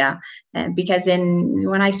 Celia, because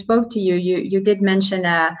when I spoke to you, you did mention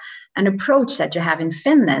an approach that you have in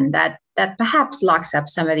Finland that perhaps locks up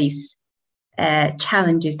some of these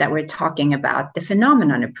challenges that we're talking about, the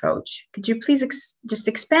phenomenon approach. Could you please just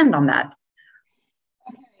expand on that?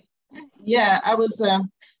 Yeah, I was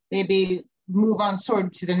maybe move on sort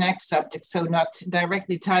of to the next subject, so not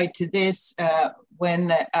directly tied to this.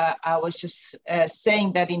 When I was just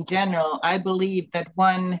saying that in general, I believe that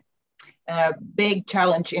one big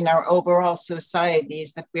challenge in our overall society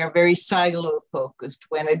is that we are very silo focused,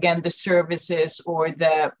 when again the services or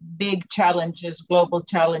the big challenges, global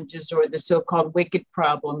challenges, or the so-called wicked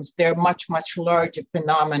problems, they're much, much larger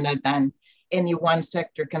phenomena than any one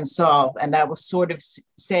sector can solve. And I was sort of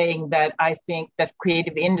saying that I think that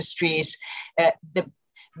creative industries, the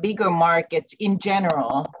bigger markets in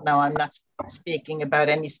general, now I'm not speaking about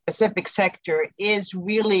any specific sector, is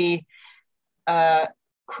really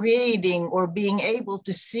creating or being able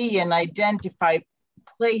to see and identify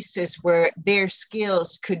places where their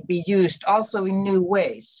skills could be used also in new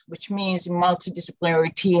ways, which means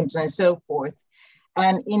multidisciplinary teams and so forth.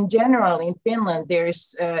 And in general, in Finland,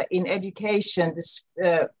 there's in education, this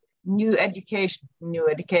new education,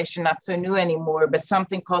 not so new anymore, but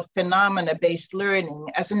something called phenomena-based learning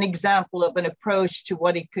as an example of an approach to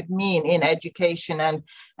what it could mean in education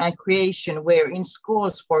and creation, where in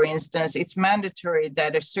schools, for instance, it's mandatory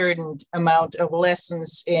that a certain amount of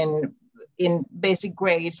lessons in basic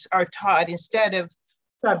grades are taught instead of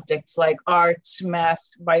subjects like arts, math,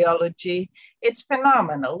 biology. It's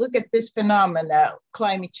phenomenal. Look at this phenomena,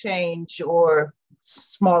 climate change or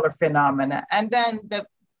smaller phenomena. And then the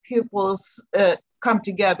pupils come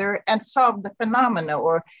together and solve the phenomena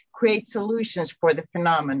or create solutions for the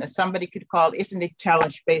phenomena. Somebody could call, isn't it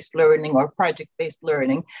challenge-based learning or project-based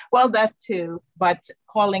learning? Well, that too, but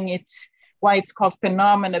calling it, why it's called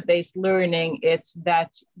phenomena-based learning, it's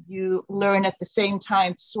that you learn at the same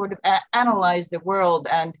time to sort of analyze the world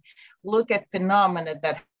and look at phenomena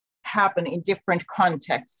that happen in different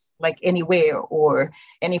contexts, like anywhere or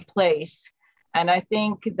any place. And I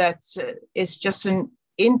think that is just an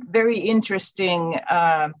very interesting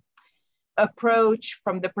approach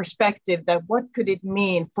from the perspective that what could it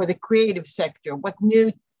mean for the creative sector? What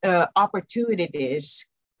new opportunities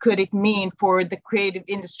could it mean for the creative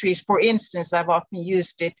industries? For instance, I've often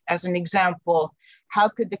used it as an example. How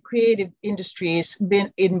could the creative industries be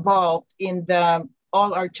involved in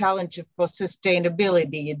all our challenges for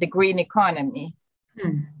sustainability, the green economy,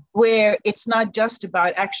 where it's not just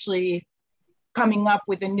about actually coming up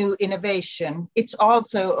with a new innovation. It's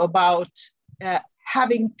also about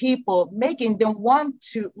having people, making them want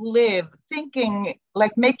to live, thinking,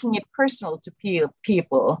 like making it personal to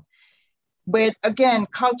people. But again,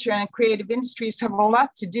 culture and creative industries have a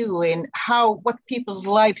lot to do in what people's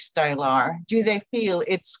lifestyle are. Do they feel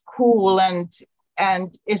it's cool and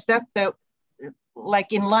is that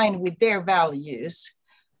like in line with their values?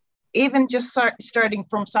 Even just starting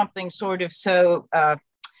from something sort of so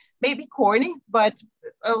maybe corny, but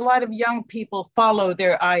a lot of young people follow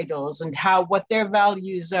their idols and what their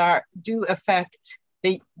values are do affect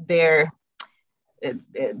their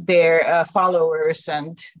followers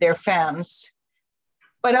and their fans.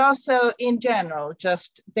 But also in general,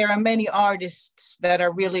 just there are many artists that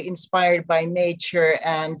are really inspired by nature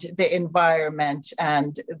and the environment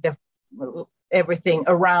and everything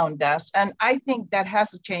around us. And I think that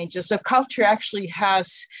has to change. So culture actually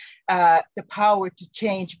has the power to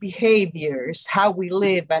change behaviors, how we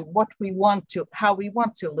live and how we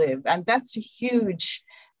want to live. And that's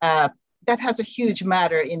that has a huge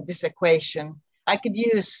matter in this equation. I could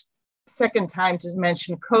use second time to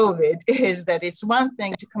mention COVID is that it's one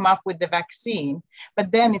thing to come up with the vaccine,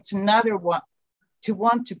 but then it's another one to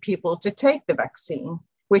want people to take the vaccine,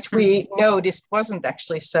 which we noticed wasn't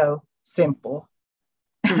actually so simple.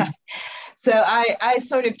 So I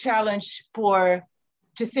sort of challenge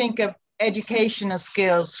to think of educational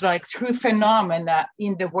skills like through phenomena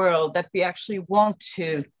in the world that we actually want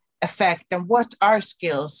to affect and what our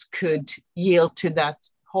skills could yield to that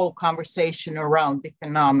whole conversation around the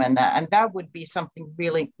phenomena. And that would be something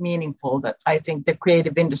really meaningful that I think the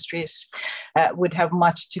creative industries would have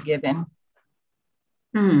much to give in.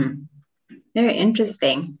 Very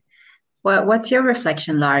interesting. What's your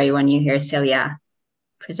reflection, Laurie, when you hear Silja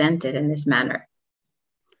presented in this manner?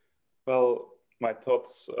 Well, my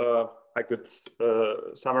thoughts, I could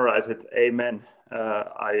summarize it, amen.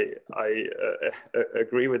 I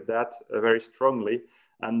agree with that very strongly.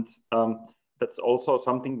 And that's also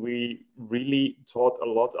something we really thought a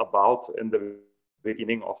lot about in the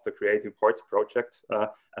beginning of the Creative Ports project,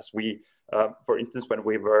 as we, for instance, when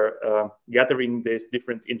we were gathering these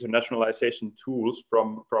different internationalization tools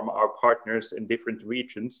from our partners in different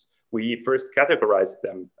regions, we first categorized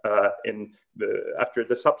them after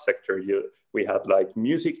the subsector. We had like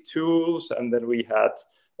music tools, and then we had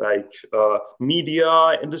like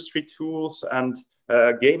media industry tools and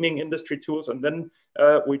gaming industry tools. And then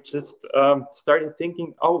we just started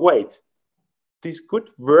thinking, oh, wait, this could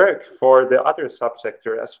work for the other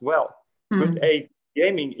subsector as well. Could a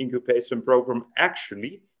gaming incubation program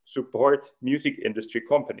actually support music industry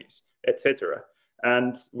companies, etc.?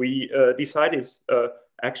 And we decided,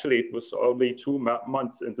 actually it was only 2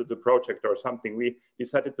 months into the project or something, we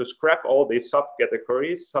decided to scrap all these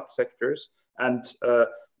subcategories, subsectors, and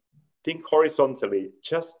think horizontally.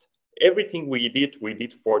 Just everything we did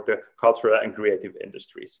for the cultural and creative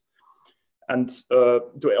industries. And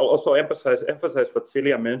to also emphasize what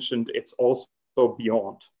Celia mentioned, it's also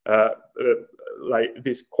beyond like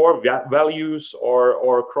these core values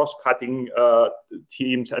or cross-cutting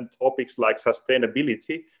themes and topics like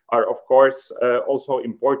sustainability are of course also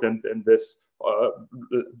important in this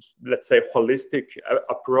let's say holistic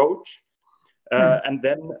approach. And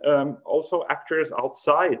then also actors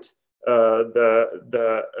outside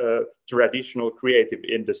the traditional creative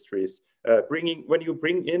industries. When you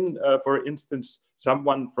bring in, for instance,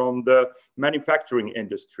 someone from the manufacturing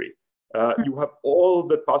industry, you have all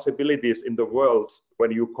the possibilities in the world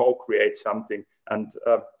when you co-create something. And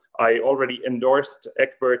I already endorsed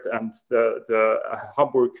Egbert and the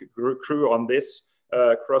Hamburg crew on this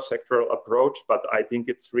cross-sectoral approach, but I think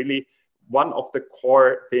it's really one of the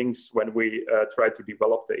core things when we try to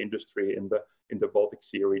develop the industry in the Baltic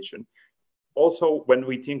Sea region. Also, when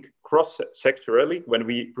we think cross-sectorally, when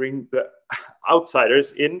we bring the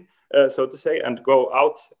outsiders in, so to say, and go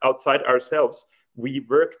outside ourselves, we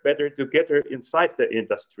work better together inside the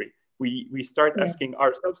industry. We start asking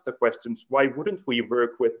ourselves the questions: why wouldn't we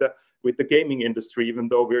work with the gaming industry, even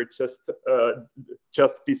though we're just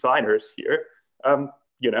designers here?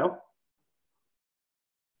 You know.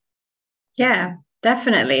 Yeah,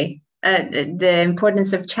 definitely. The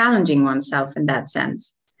importance of challenging oneself in that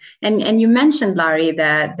sense. And you mentioned, Larry,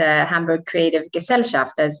 the Hamburg Creative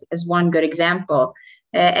Gesellschaft as one good example.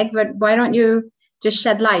 Egbert, why don't you just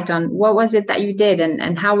shed light on what was it that you did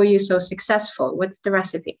and how were you so successful? What's the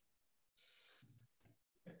recipe?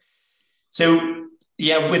 So,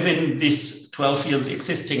 yeah, within this 12 years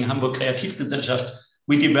existing Hamburg Creative Gesellschaft,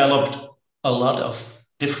 we developed a lot of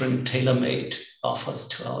different tailor-made offers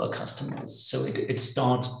to our customers. So it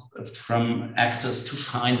starts from access to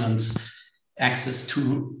finance, access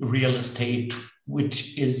to real estate,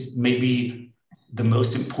 which is maybe the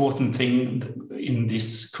most important thing in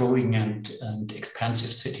this growing and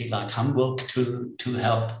expansive city like Hamburg, to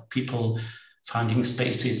help people finding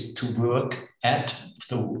spaces to work at,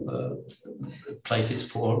 so places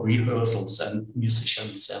for rehearsals and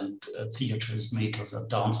musicians and theatres makers and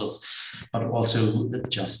dancers, but also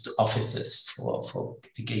just offices for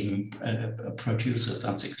game producers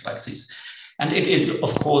and things like this. And it is,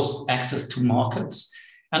 of course, access to markets.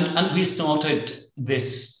 And we started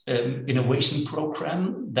this innovation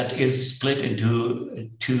program that is split into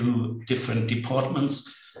 2 different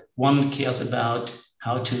departments. One cares about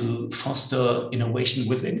how to foster innovation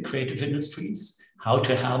within creative industries, how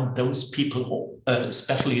to help those people,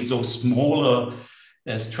 especially those smaller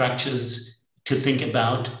structures, to think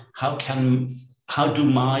about how do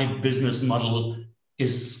my business model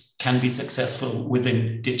can be successful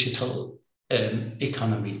within digital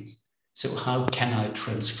economy. So how can I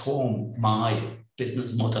transform my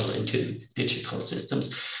business model into digital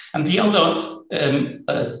systems? And the other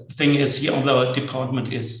thing is, the other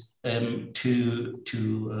department is to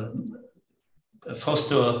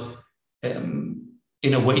foster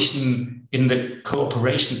innovation in the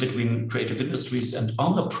cooperation between creative industries and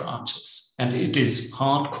other branches. And it is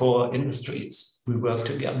hardcore industries. We work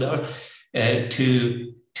together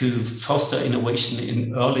to foster innovation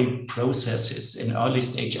in early processes, in early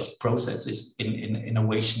stage of processes, in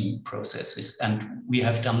innovation processes. And we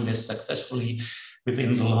have done this successfully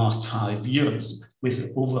within the last 5 years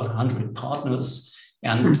with over 100 partners.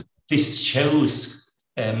 And this shows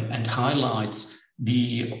and highlights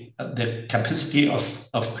the capacity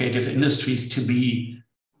of creative industries to be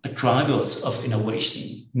drivers of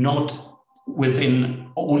innovation, not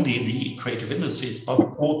within only the creative industries, but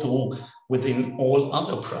also within all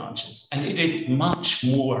other branches. And it is much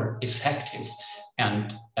more effective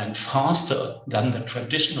and faster than the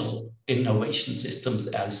traditional innovation systems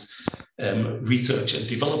as research and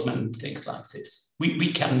development, things like this.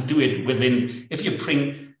 We can do it within, if you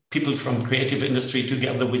bring people from creative industry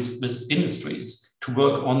together with industries to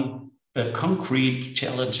work on concrete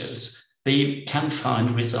challenges, they can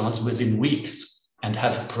find results within weeks and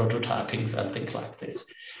have prototypings and things like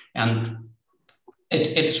this. And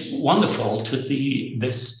it's wonderful to see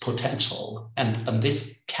this potential, and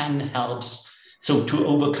this can help So to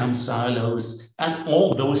overcome silos and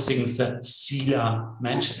all those things that Celia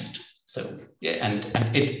mentioned. So yeah, and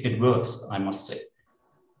it works, I must say.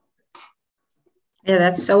 Yeah,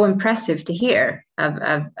 that's so impressive to hear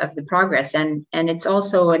of the progress. And it's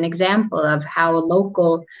also an example of how a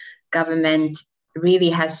local government really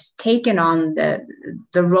has taken on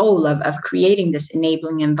the role of creating this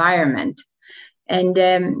enabling environment.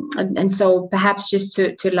 And so perhaps just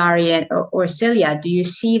to Lari or Celia, do you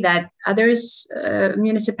see that others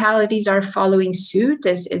municipalities are following suit?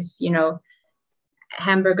 Is you know,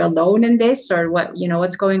 Hamburg alone in this, or what, you know,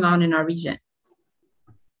 what's going on in our region?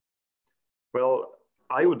 Well,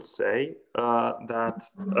 I would say that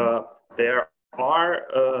there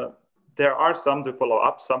are some to follow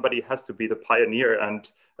up. Somebody has to be the pioneer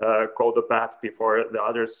and go the path before the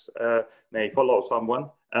others may follow someone.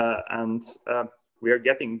 We are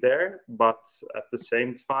getting there, but at the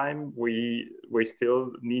same time, we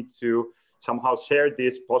still need to somehow share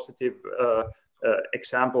these positive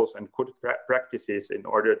examples and good practices in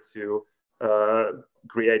order to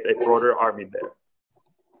create a broader army there.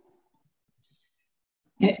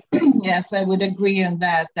 Yes, I would agree on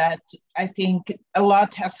that, that I think a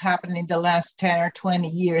lot has happened in the last 10 or 20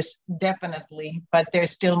 years, definitely, but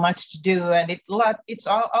there's still much to do. And it's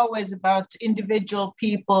always about individual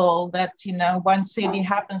people that, you know, one city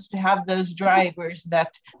happens to have those drivers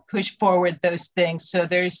that push forward those things. So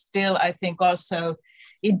there's still, I think also,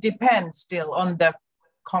 it depends still on the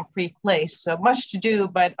concrete place. So much to do,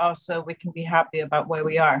 but also we can be happy about where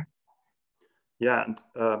we are. Yeah, and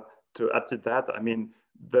to add to that, I mean,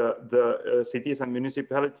 the cities and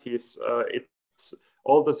municipalities, it's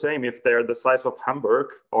all the same if they're the size of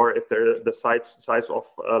Hamburg or if they're the size of,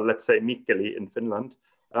 let's say, Mikkeli in Finland.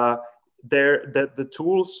 The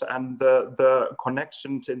tools and the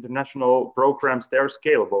connections, international programs, they're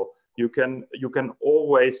scalable. You can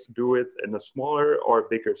always do it in a smaller or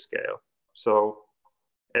bigger scale. So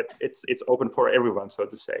it's open for everyone, so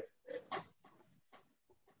to say.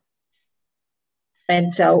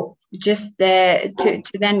 And so just to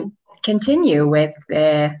then continue with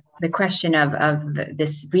the question of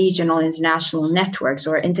this regional international networks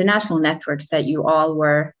or international networks that you all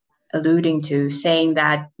were alluding to, saying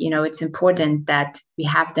that, you know, it's important that we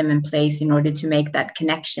have them in place in order to make that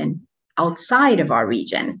connection outside of our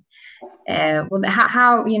region. Well,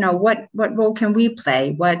 how, you know, what role can we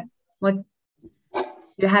play? What do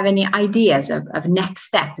you have any ideas of next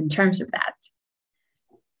step in terms of that?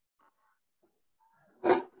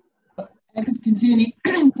 I could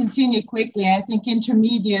continue quickly. I think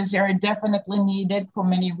intermediaries are definitely needed for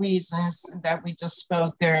many reasons that we just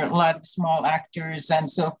spoke. There are a lot of small actors and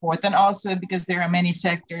so forth. And also because there are many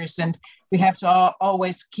sectors and we have to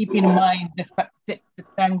always keep in mind the fact that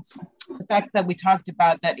we talked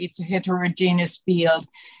about that it's a heterogeneous field.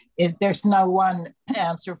 There's no one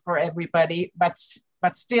answer for everybody, but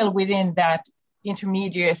still within that,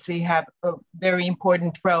 intermediaries have a very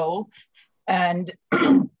important role. And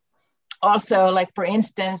also, like, for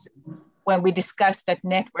instance, when we discuss that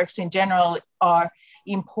networks in general are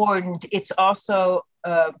important, it's also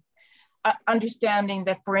understanding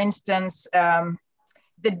that, for instance, the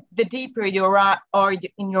deeper you are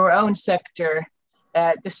in your own sector,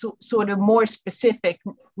 the sort of more specific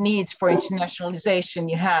needs for internationalization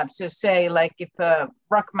you have. So say, like, if a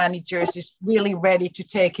rock manager is really ready to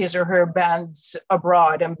take his or her bands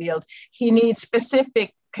abroad and build, he needs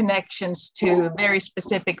specific connections to very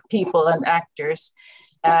specific people and actors,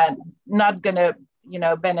 and not going to, you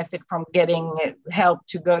know, benefit from getting help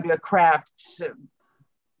to go to a crafts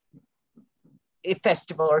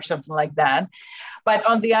festival or something like that. But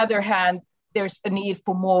on the other hand, there's a need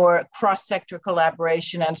for more cross-sector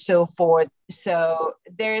collaboration and so forth. So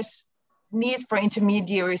there's needs for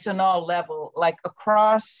intermediaries on all levels, like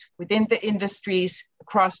across within the industries,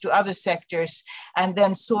 across to other sectors, and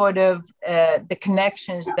then sort of the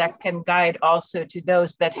connections that can guide also to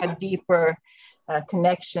those that have deeper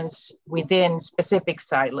connections within specific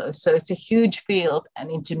silos. So it's a huge field and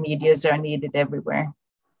intermediaries are needed everywhere.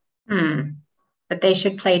 But they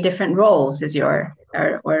should play different roles as yeah.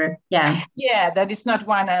 Yeah, that is not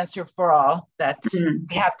one answer for all. That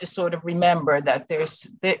we have to sort of remember that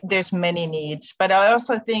there's many needs. But I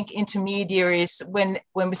also think intermediaries, when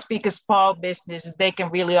we speak of small businesses, they can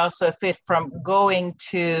really also fit from going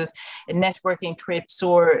to networking trips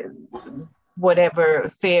or whatever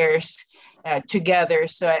fairs together.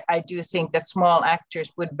 So I do think that small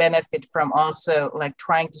actors would benefit from also, like,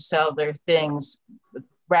 trying to sell their things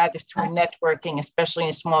rather through networking, especially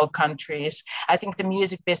in small countries. I think the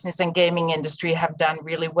music business and gaming industry have done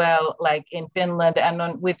really well, like in Finland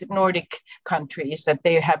and with Nordic countries, that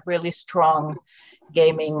they have really strong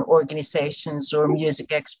gaming organizations or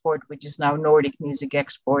music export, which is now Nordic music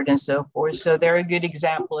export and so forth. So they're a good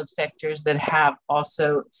example of sectors that have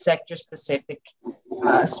also sector-specific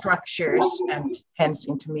structures and hence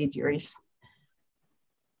intermediaries.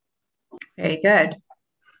 Very good.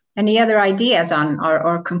 Any other ideas on,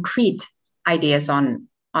 or concrete ideas on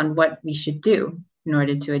what we should do in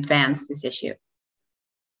order to advance this issue?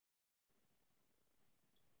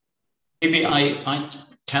 Maybe I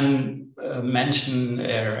can mention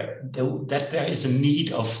that there is a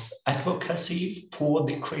need of advocacy for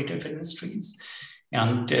the creative industries.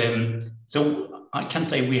 And so I can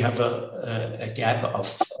say we have a gap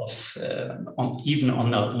even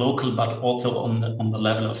on the local, but also on the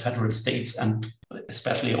level of federal states, and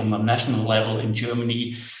especially on the national level in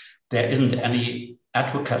Germany, there isn't any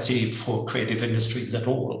advocacy for creative industries at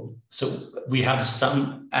all. So we have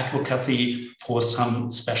some advocacy for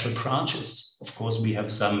some special branches. Of course, we have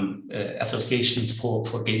some associations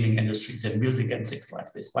for gaming industries and music and things like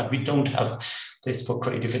this, but we don't have this for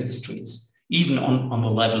creative industries, even on the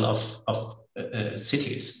level of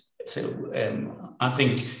cities. So I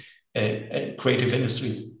think creative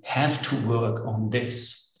industries have to work on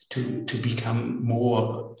this to become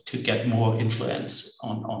more, to get more influence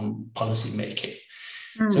on policy making.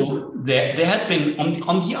 So there had been,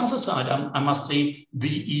 on the other side, I must say, the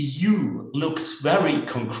EU looks very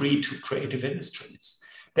concrete to creative industries.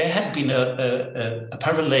 There had been a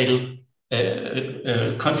parallel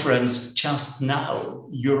conference just now,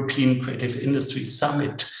 European Creative Industries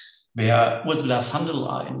Summit, where Ursula von der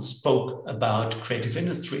Leyen spoke about creative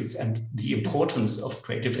industries and the importance of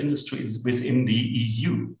creative industries within the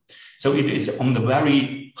EU. So it is on the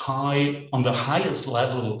very high, on the highest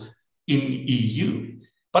level in EU.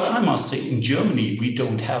 But I must say, in Germany, we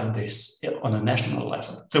don't have this on a national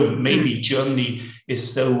level. So maybe Germany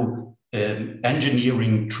is so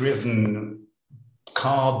engineering-driven,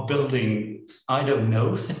 car building, I don't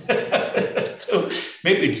know. So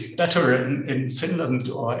maybe it's better in Finland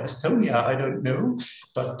or Estonia, I don't know.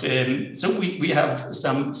 But so we have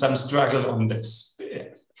some struggle on this.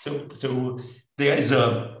 So there is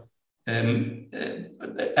a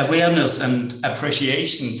awareness and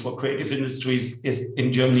appreciation for creative industries is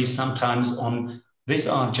in Germany sometimes on, these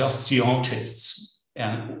are just the artists.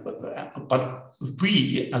 But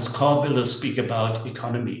we as car builders speak about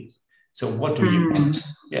economy. So what do you want?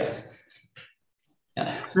 Yeah.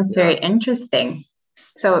 That's very interesting.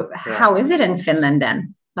 So how is it in Finland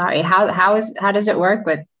then? Larry, how does it work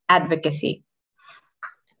with advocacy?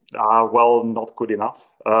 Well, not good enough.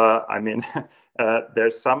 I mean,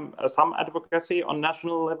 there's some advocacy on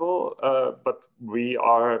national level, but we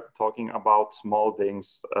are talking about small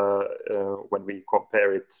things when we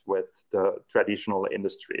compare it with the traditional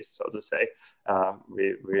industries, so to say.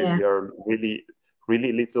 We are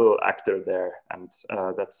really little actor there, and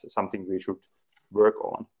that's something we should work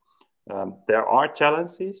on. There are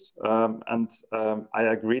challenges, and I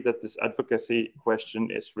agree that this advocacy question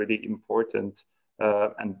is really important.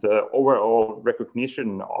 And the overall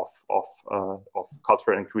recognition of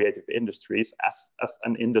cultural and creative industries as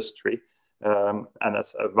an industry and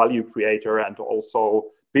as a value creator and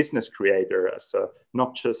also business creator, as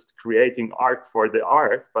not just creating art for the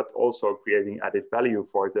art, but also creating added value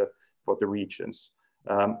for the regions.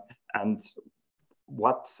 And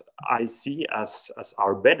what I see as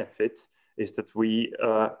our benefit is that we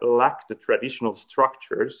lack the traditional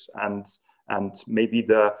structures and maybe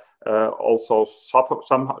the also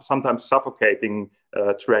sometimes suffocating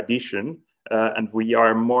tradition, and we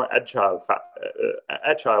are more agile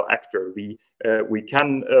actor. We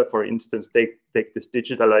can, for instance, take this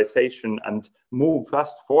digitalization and move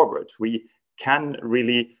fast forward. We can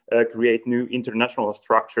really create new international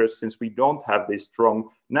structures since we don't have these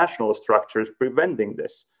strong national structures preventing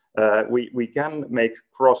this. We can make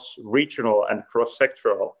cross-regional and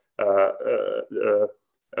cross-sectoral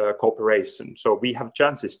cooperation. So we have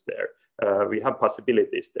chances there. We have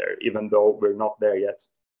possibilities there, even though we're not there yet.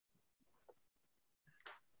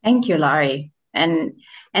 Thank you, Larry. And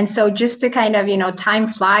so just to kind of, time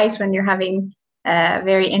flies when you're having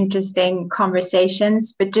very interesting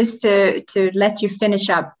conversations, but just to let you finish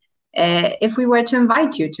up, if we were to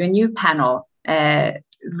invite you to a new panel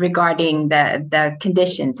regarding the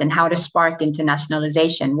conditions and how to spark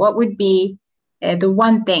internationalization, what would be the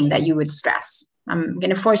one thing that you would stress? I'm going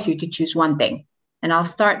to force you to choose one thing, and I'll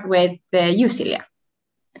start with you, Silja.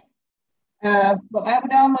 Well, I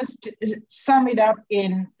would almost sum it up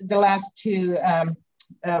in the last two,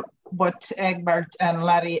 what Egbert and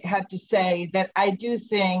Larry had to say, that I do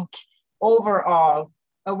think overall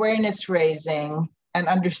awareness raising and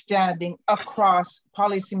understanding across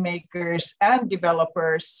policymakers and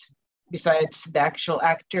developers besides the actual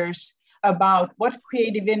actors, about what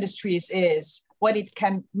creative industries is, what it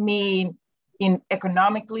can mean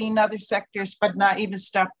economically in other sectors, but not even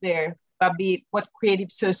stop there, but what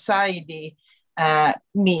creative society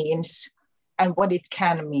means and what it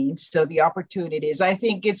can mean. So the opportunities, I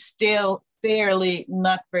think it's still fairly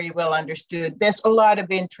not very well understood. There's a lot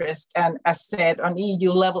of interest, and as said, on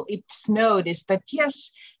EU level, it's noticed that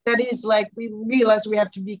yes, that is like, we realize we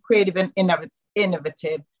have to be creative and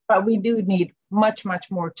innovative, but we do need much,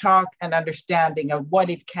 much more talk and understanding of what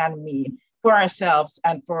it can mean for ourselves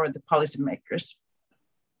and for the policymakers.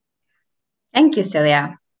 Thank you,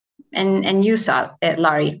 Celia. And you,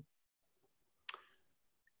 Laurie.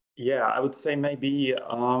 Yeah, I would say maybe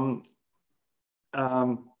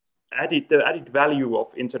the added value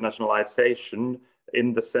of internationalization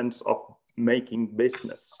in the sense of making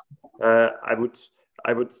business. I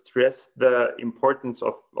would stress the importance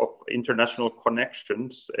of international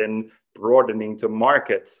connections in broadening the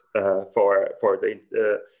market for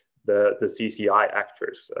the CCI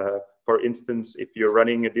actors. For instance, if you're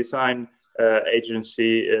running a design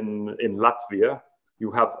agency in Latvia, you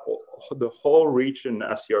have the whole region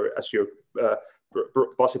as your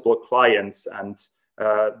possible clients, and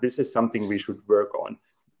this is something we should work on.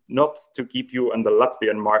 Not to keep you on the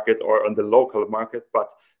Latvian market or on the local market, but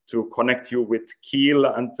to connect you with Kiel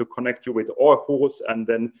and to connect you with Aarhus, and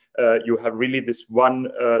then you have really this one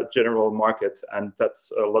general market, and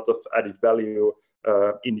that's a lot of added value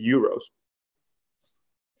in euros.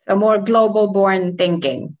 A more global-born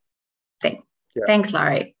thinking. Yeah. Thanks,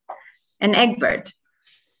 Laurie. And Egbert.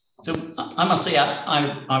 So I must say,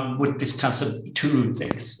 I would discuss two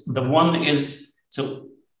things. The one is, so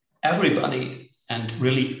everybody and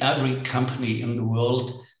really every company in the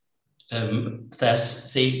world,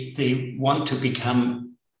 they want to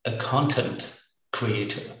become a content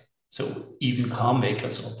creator. So even car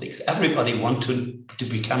makers or things, everybody want to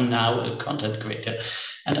become now a content creator.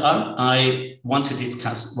 And I want to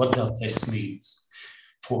discuss what does this mean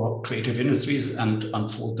for creative industries and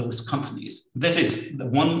for those companies. This is the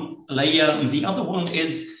one layer, and the other one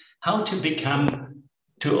is how to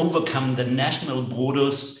overcome the national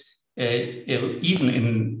borders, even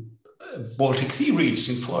in Baltic Sea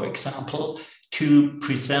region, for example, to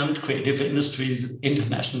present creative industries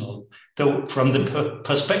international. Though from the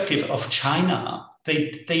perspective of China,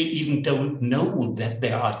 they even don't know that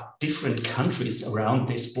there are different countries around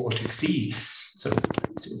this Baltic Sea. So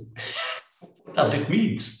what it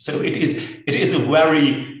means. So it is a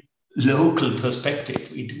very local perspective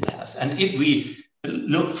we do have. And if we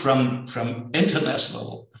look from an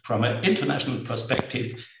international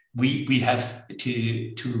perspective, we have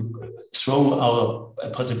to throw our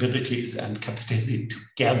possibilities and capacity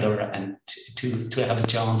together and to have a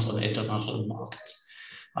chance on international markets,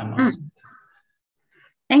 I must say.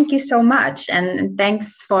 Thank you so much. And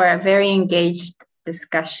thanks for a very engaged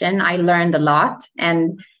discussion. I learned a lot.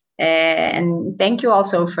 And thank you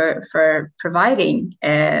also for providing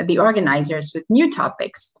the organizers with new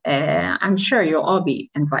topics. I'm sure you'll all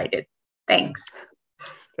be invited. Thanks.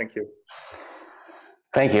 Thank you.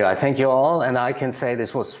 Thank you. I thank you all. And I can say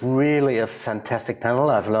this was really a fantastic panel.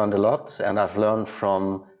 I've learned a lot, and I've learned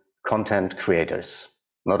from content creators.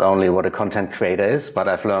 Not only what a content creator is, but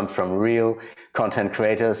I've learned from real content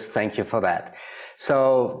creators. Thank you for that.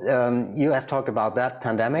 So you have talked about that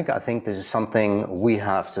pandemic. I think this is something we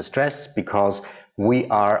have to stress because we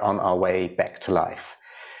are on our way back to life.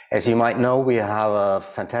 As you might know, we have a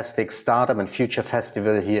fantastic startup and future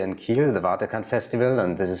festival here in Kiel, the Vatican Festival,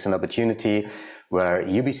 and this is an opportunity where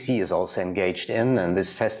UBC is also engaged in, and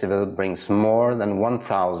this festival brings more than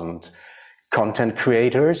 1,000 content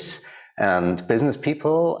creators and business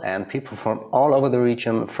people and people from all over the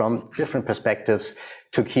region from different perspectives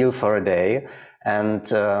to Kiel for a day.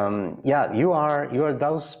 And yeah, you are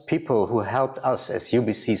those people who helped us as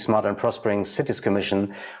UBC Smart and Prospering Cities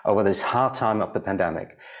Commission over this hard time of the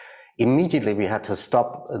pandemic. Immediately we had to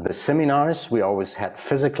stop the seminars we always had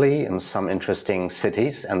physically in some interesting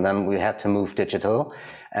cities, and then we had to move digital.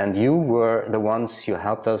 And you were the ones who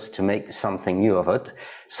helped us to make something new of it.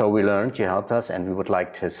 So we learned, you helped us, and we would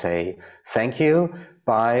like to say thank you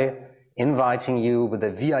by inviting you with a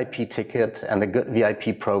VIP ticket and a good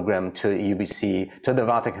VIP program to UBC, to the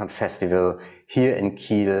Vatican Festival here in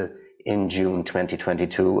Kiel in June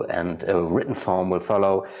 2022, and a written form will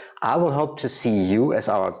follow. I will hope to see you as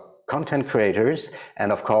our content creators,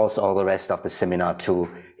 and of course all the rest of the seminar too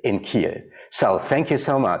in Kiel. So thank you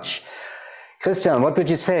so much. Christian, what would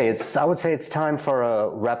you say? I would say it's time for a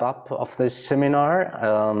wrap up of this seminar.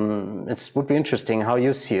 It would be interesting how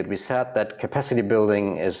you see it. We said that capacity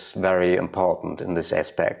building is very important in this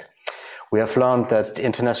aspect. We have learned that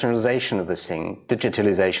internationalization of this thing,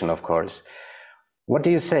 digitalization, of course. What do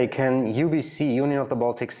you say? Can UBC, Union of the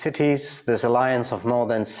Baltic Cities, this alliance of more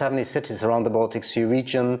than 70 cities around the Baltic Sea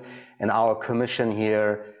region, and our commission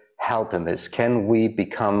here help in this? Can we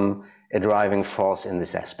become a driving force in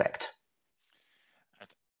this aspect?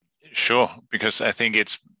 Sure, because I think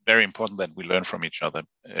it's very important that we learn from each other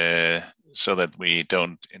so that we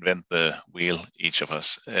don't invent the wheel, each of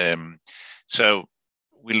us. So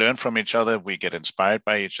we learn from each other, we get inspired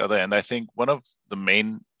by each other. And I think one of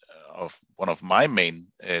my main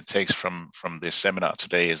takes from this seminar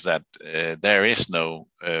today is that there is no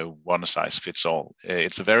one size fits all.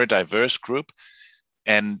 It's a very diverse group,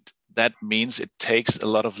 and that means it takes a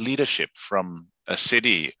lot of leadership from a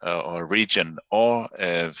city or a region or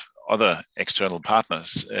other external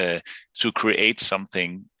partners to create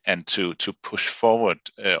something and to push forward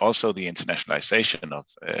also the internationalization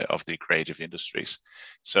of the creative industries.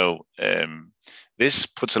 So this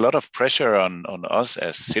puts a lot of pressure on us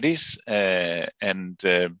as cities, but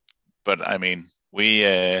I mean we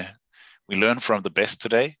learn from the best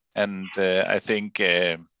today, and I think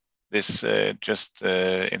this just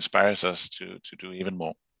inspires us to do even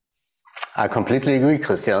more. I completely agree,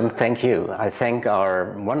 Christian. Thank you. I thank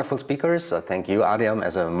our wonderful speakers. I thank you, Adiam,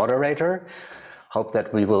 as a moderator. Hope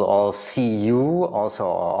that we will all see you, also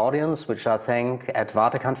our audience, which I thank at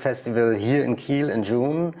Waterkant Festival here in Kiel in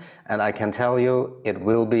June. And I can tell you, it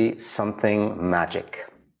will be something magic.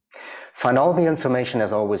 Find all the information,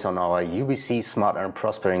 as always, on our UBC Smart and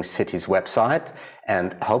Prospering Cities website,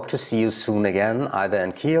 and hope to see you soon again, either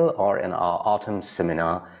in Kiel or in our autumn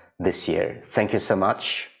seminar this year. Thank you so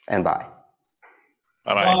much, and bye.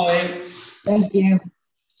 Bye-bye. Bye. Thank you.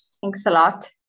 Thanks a lot.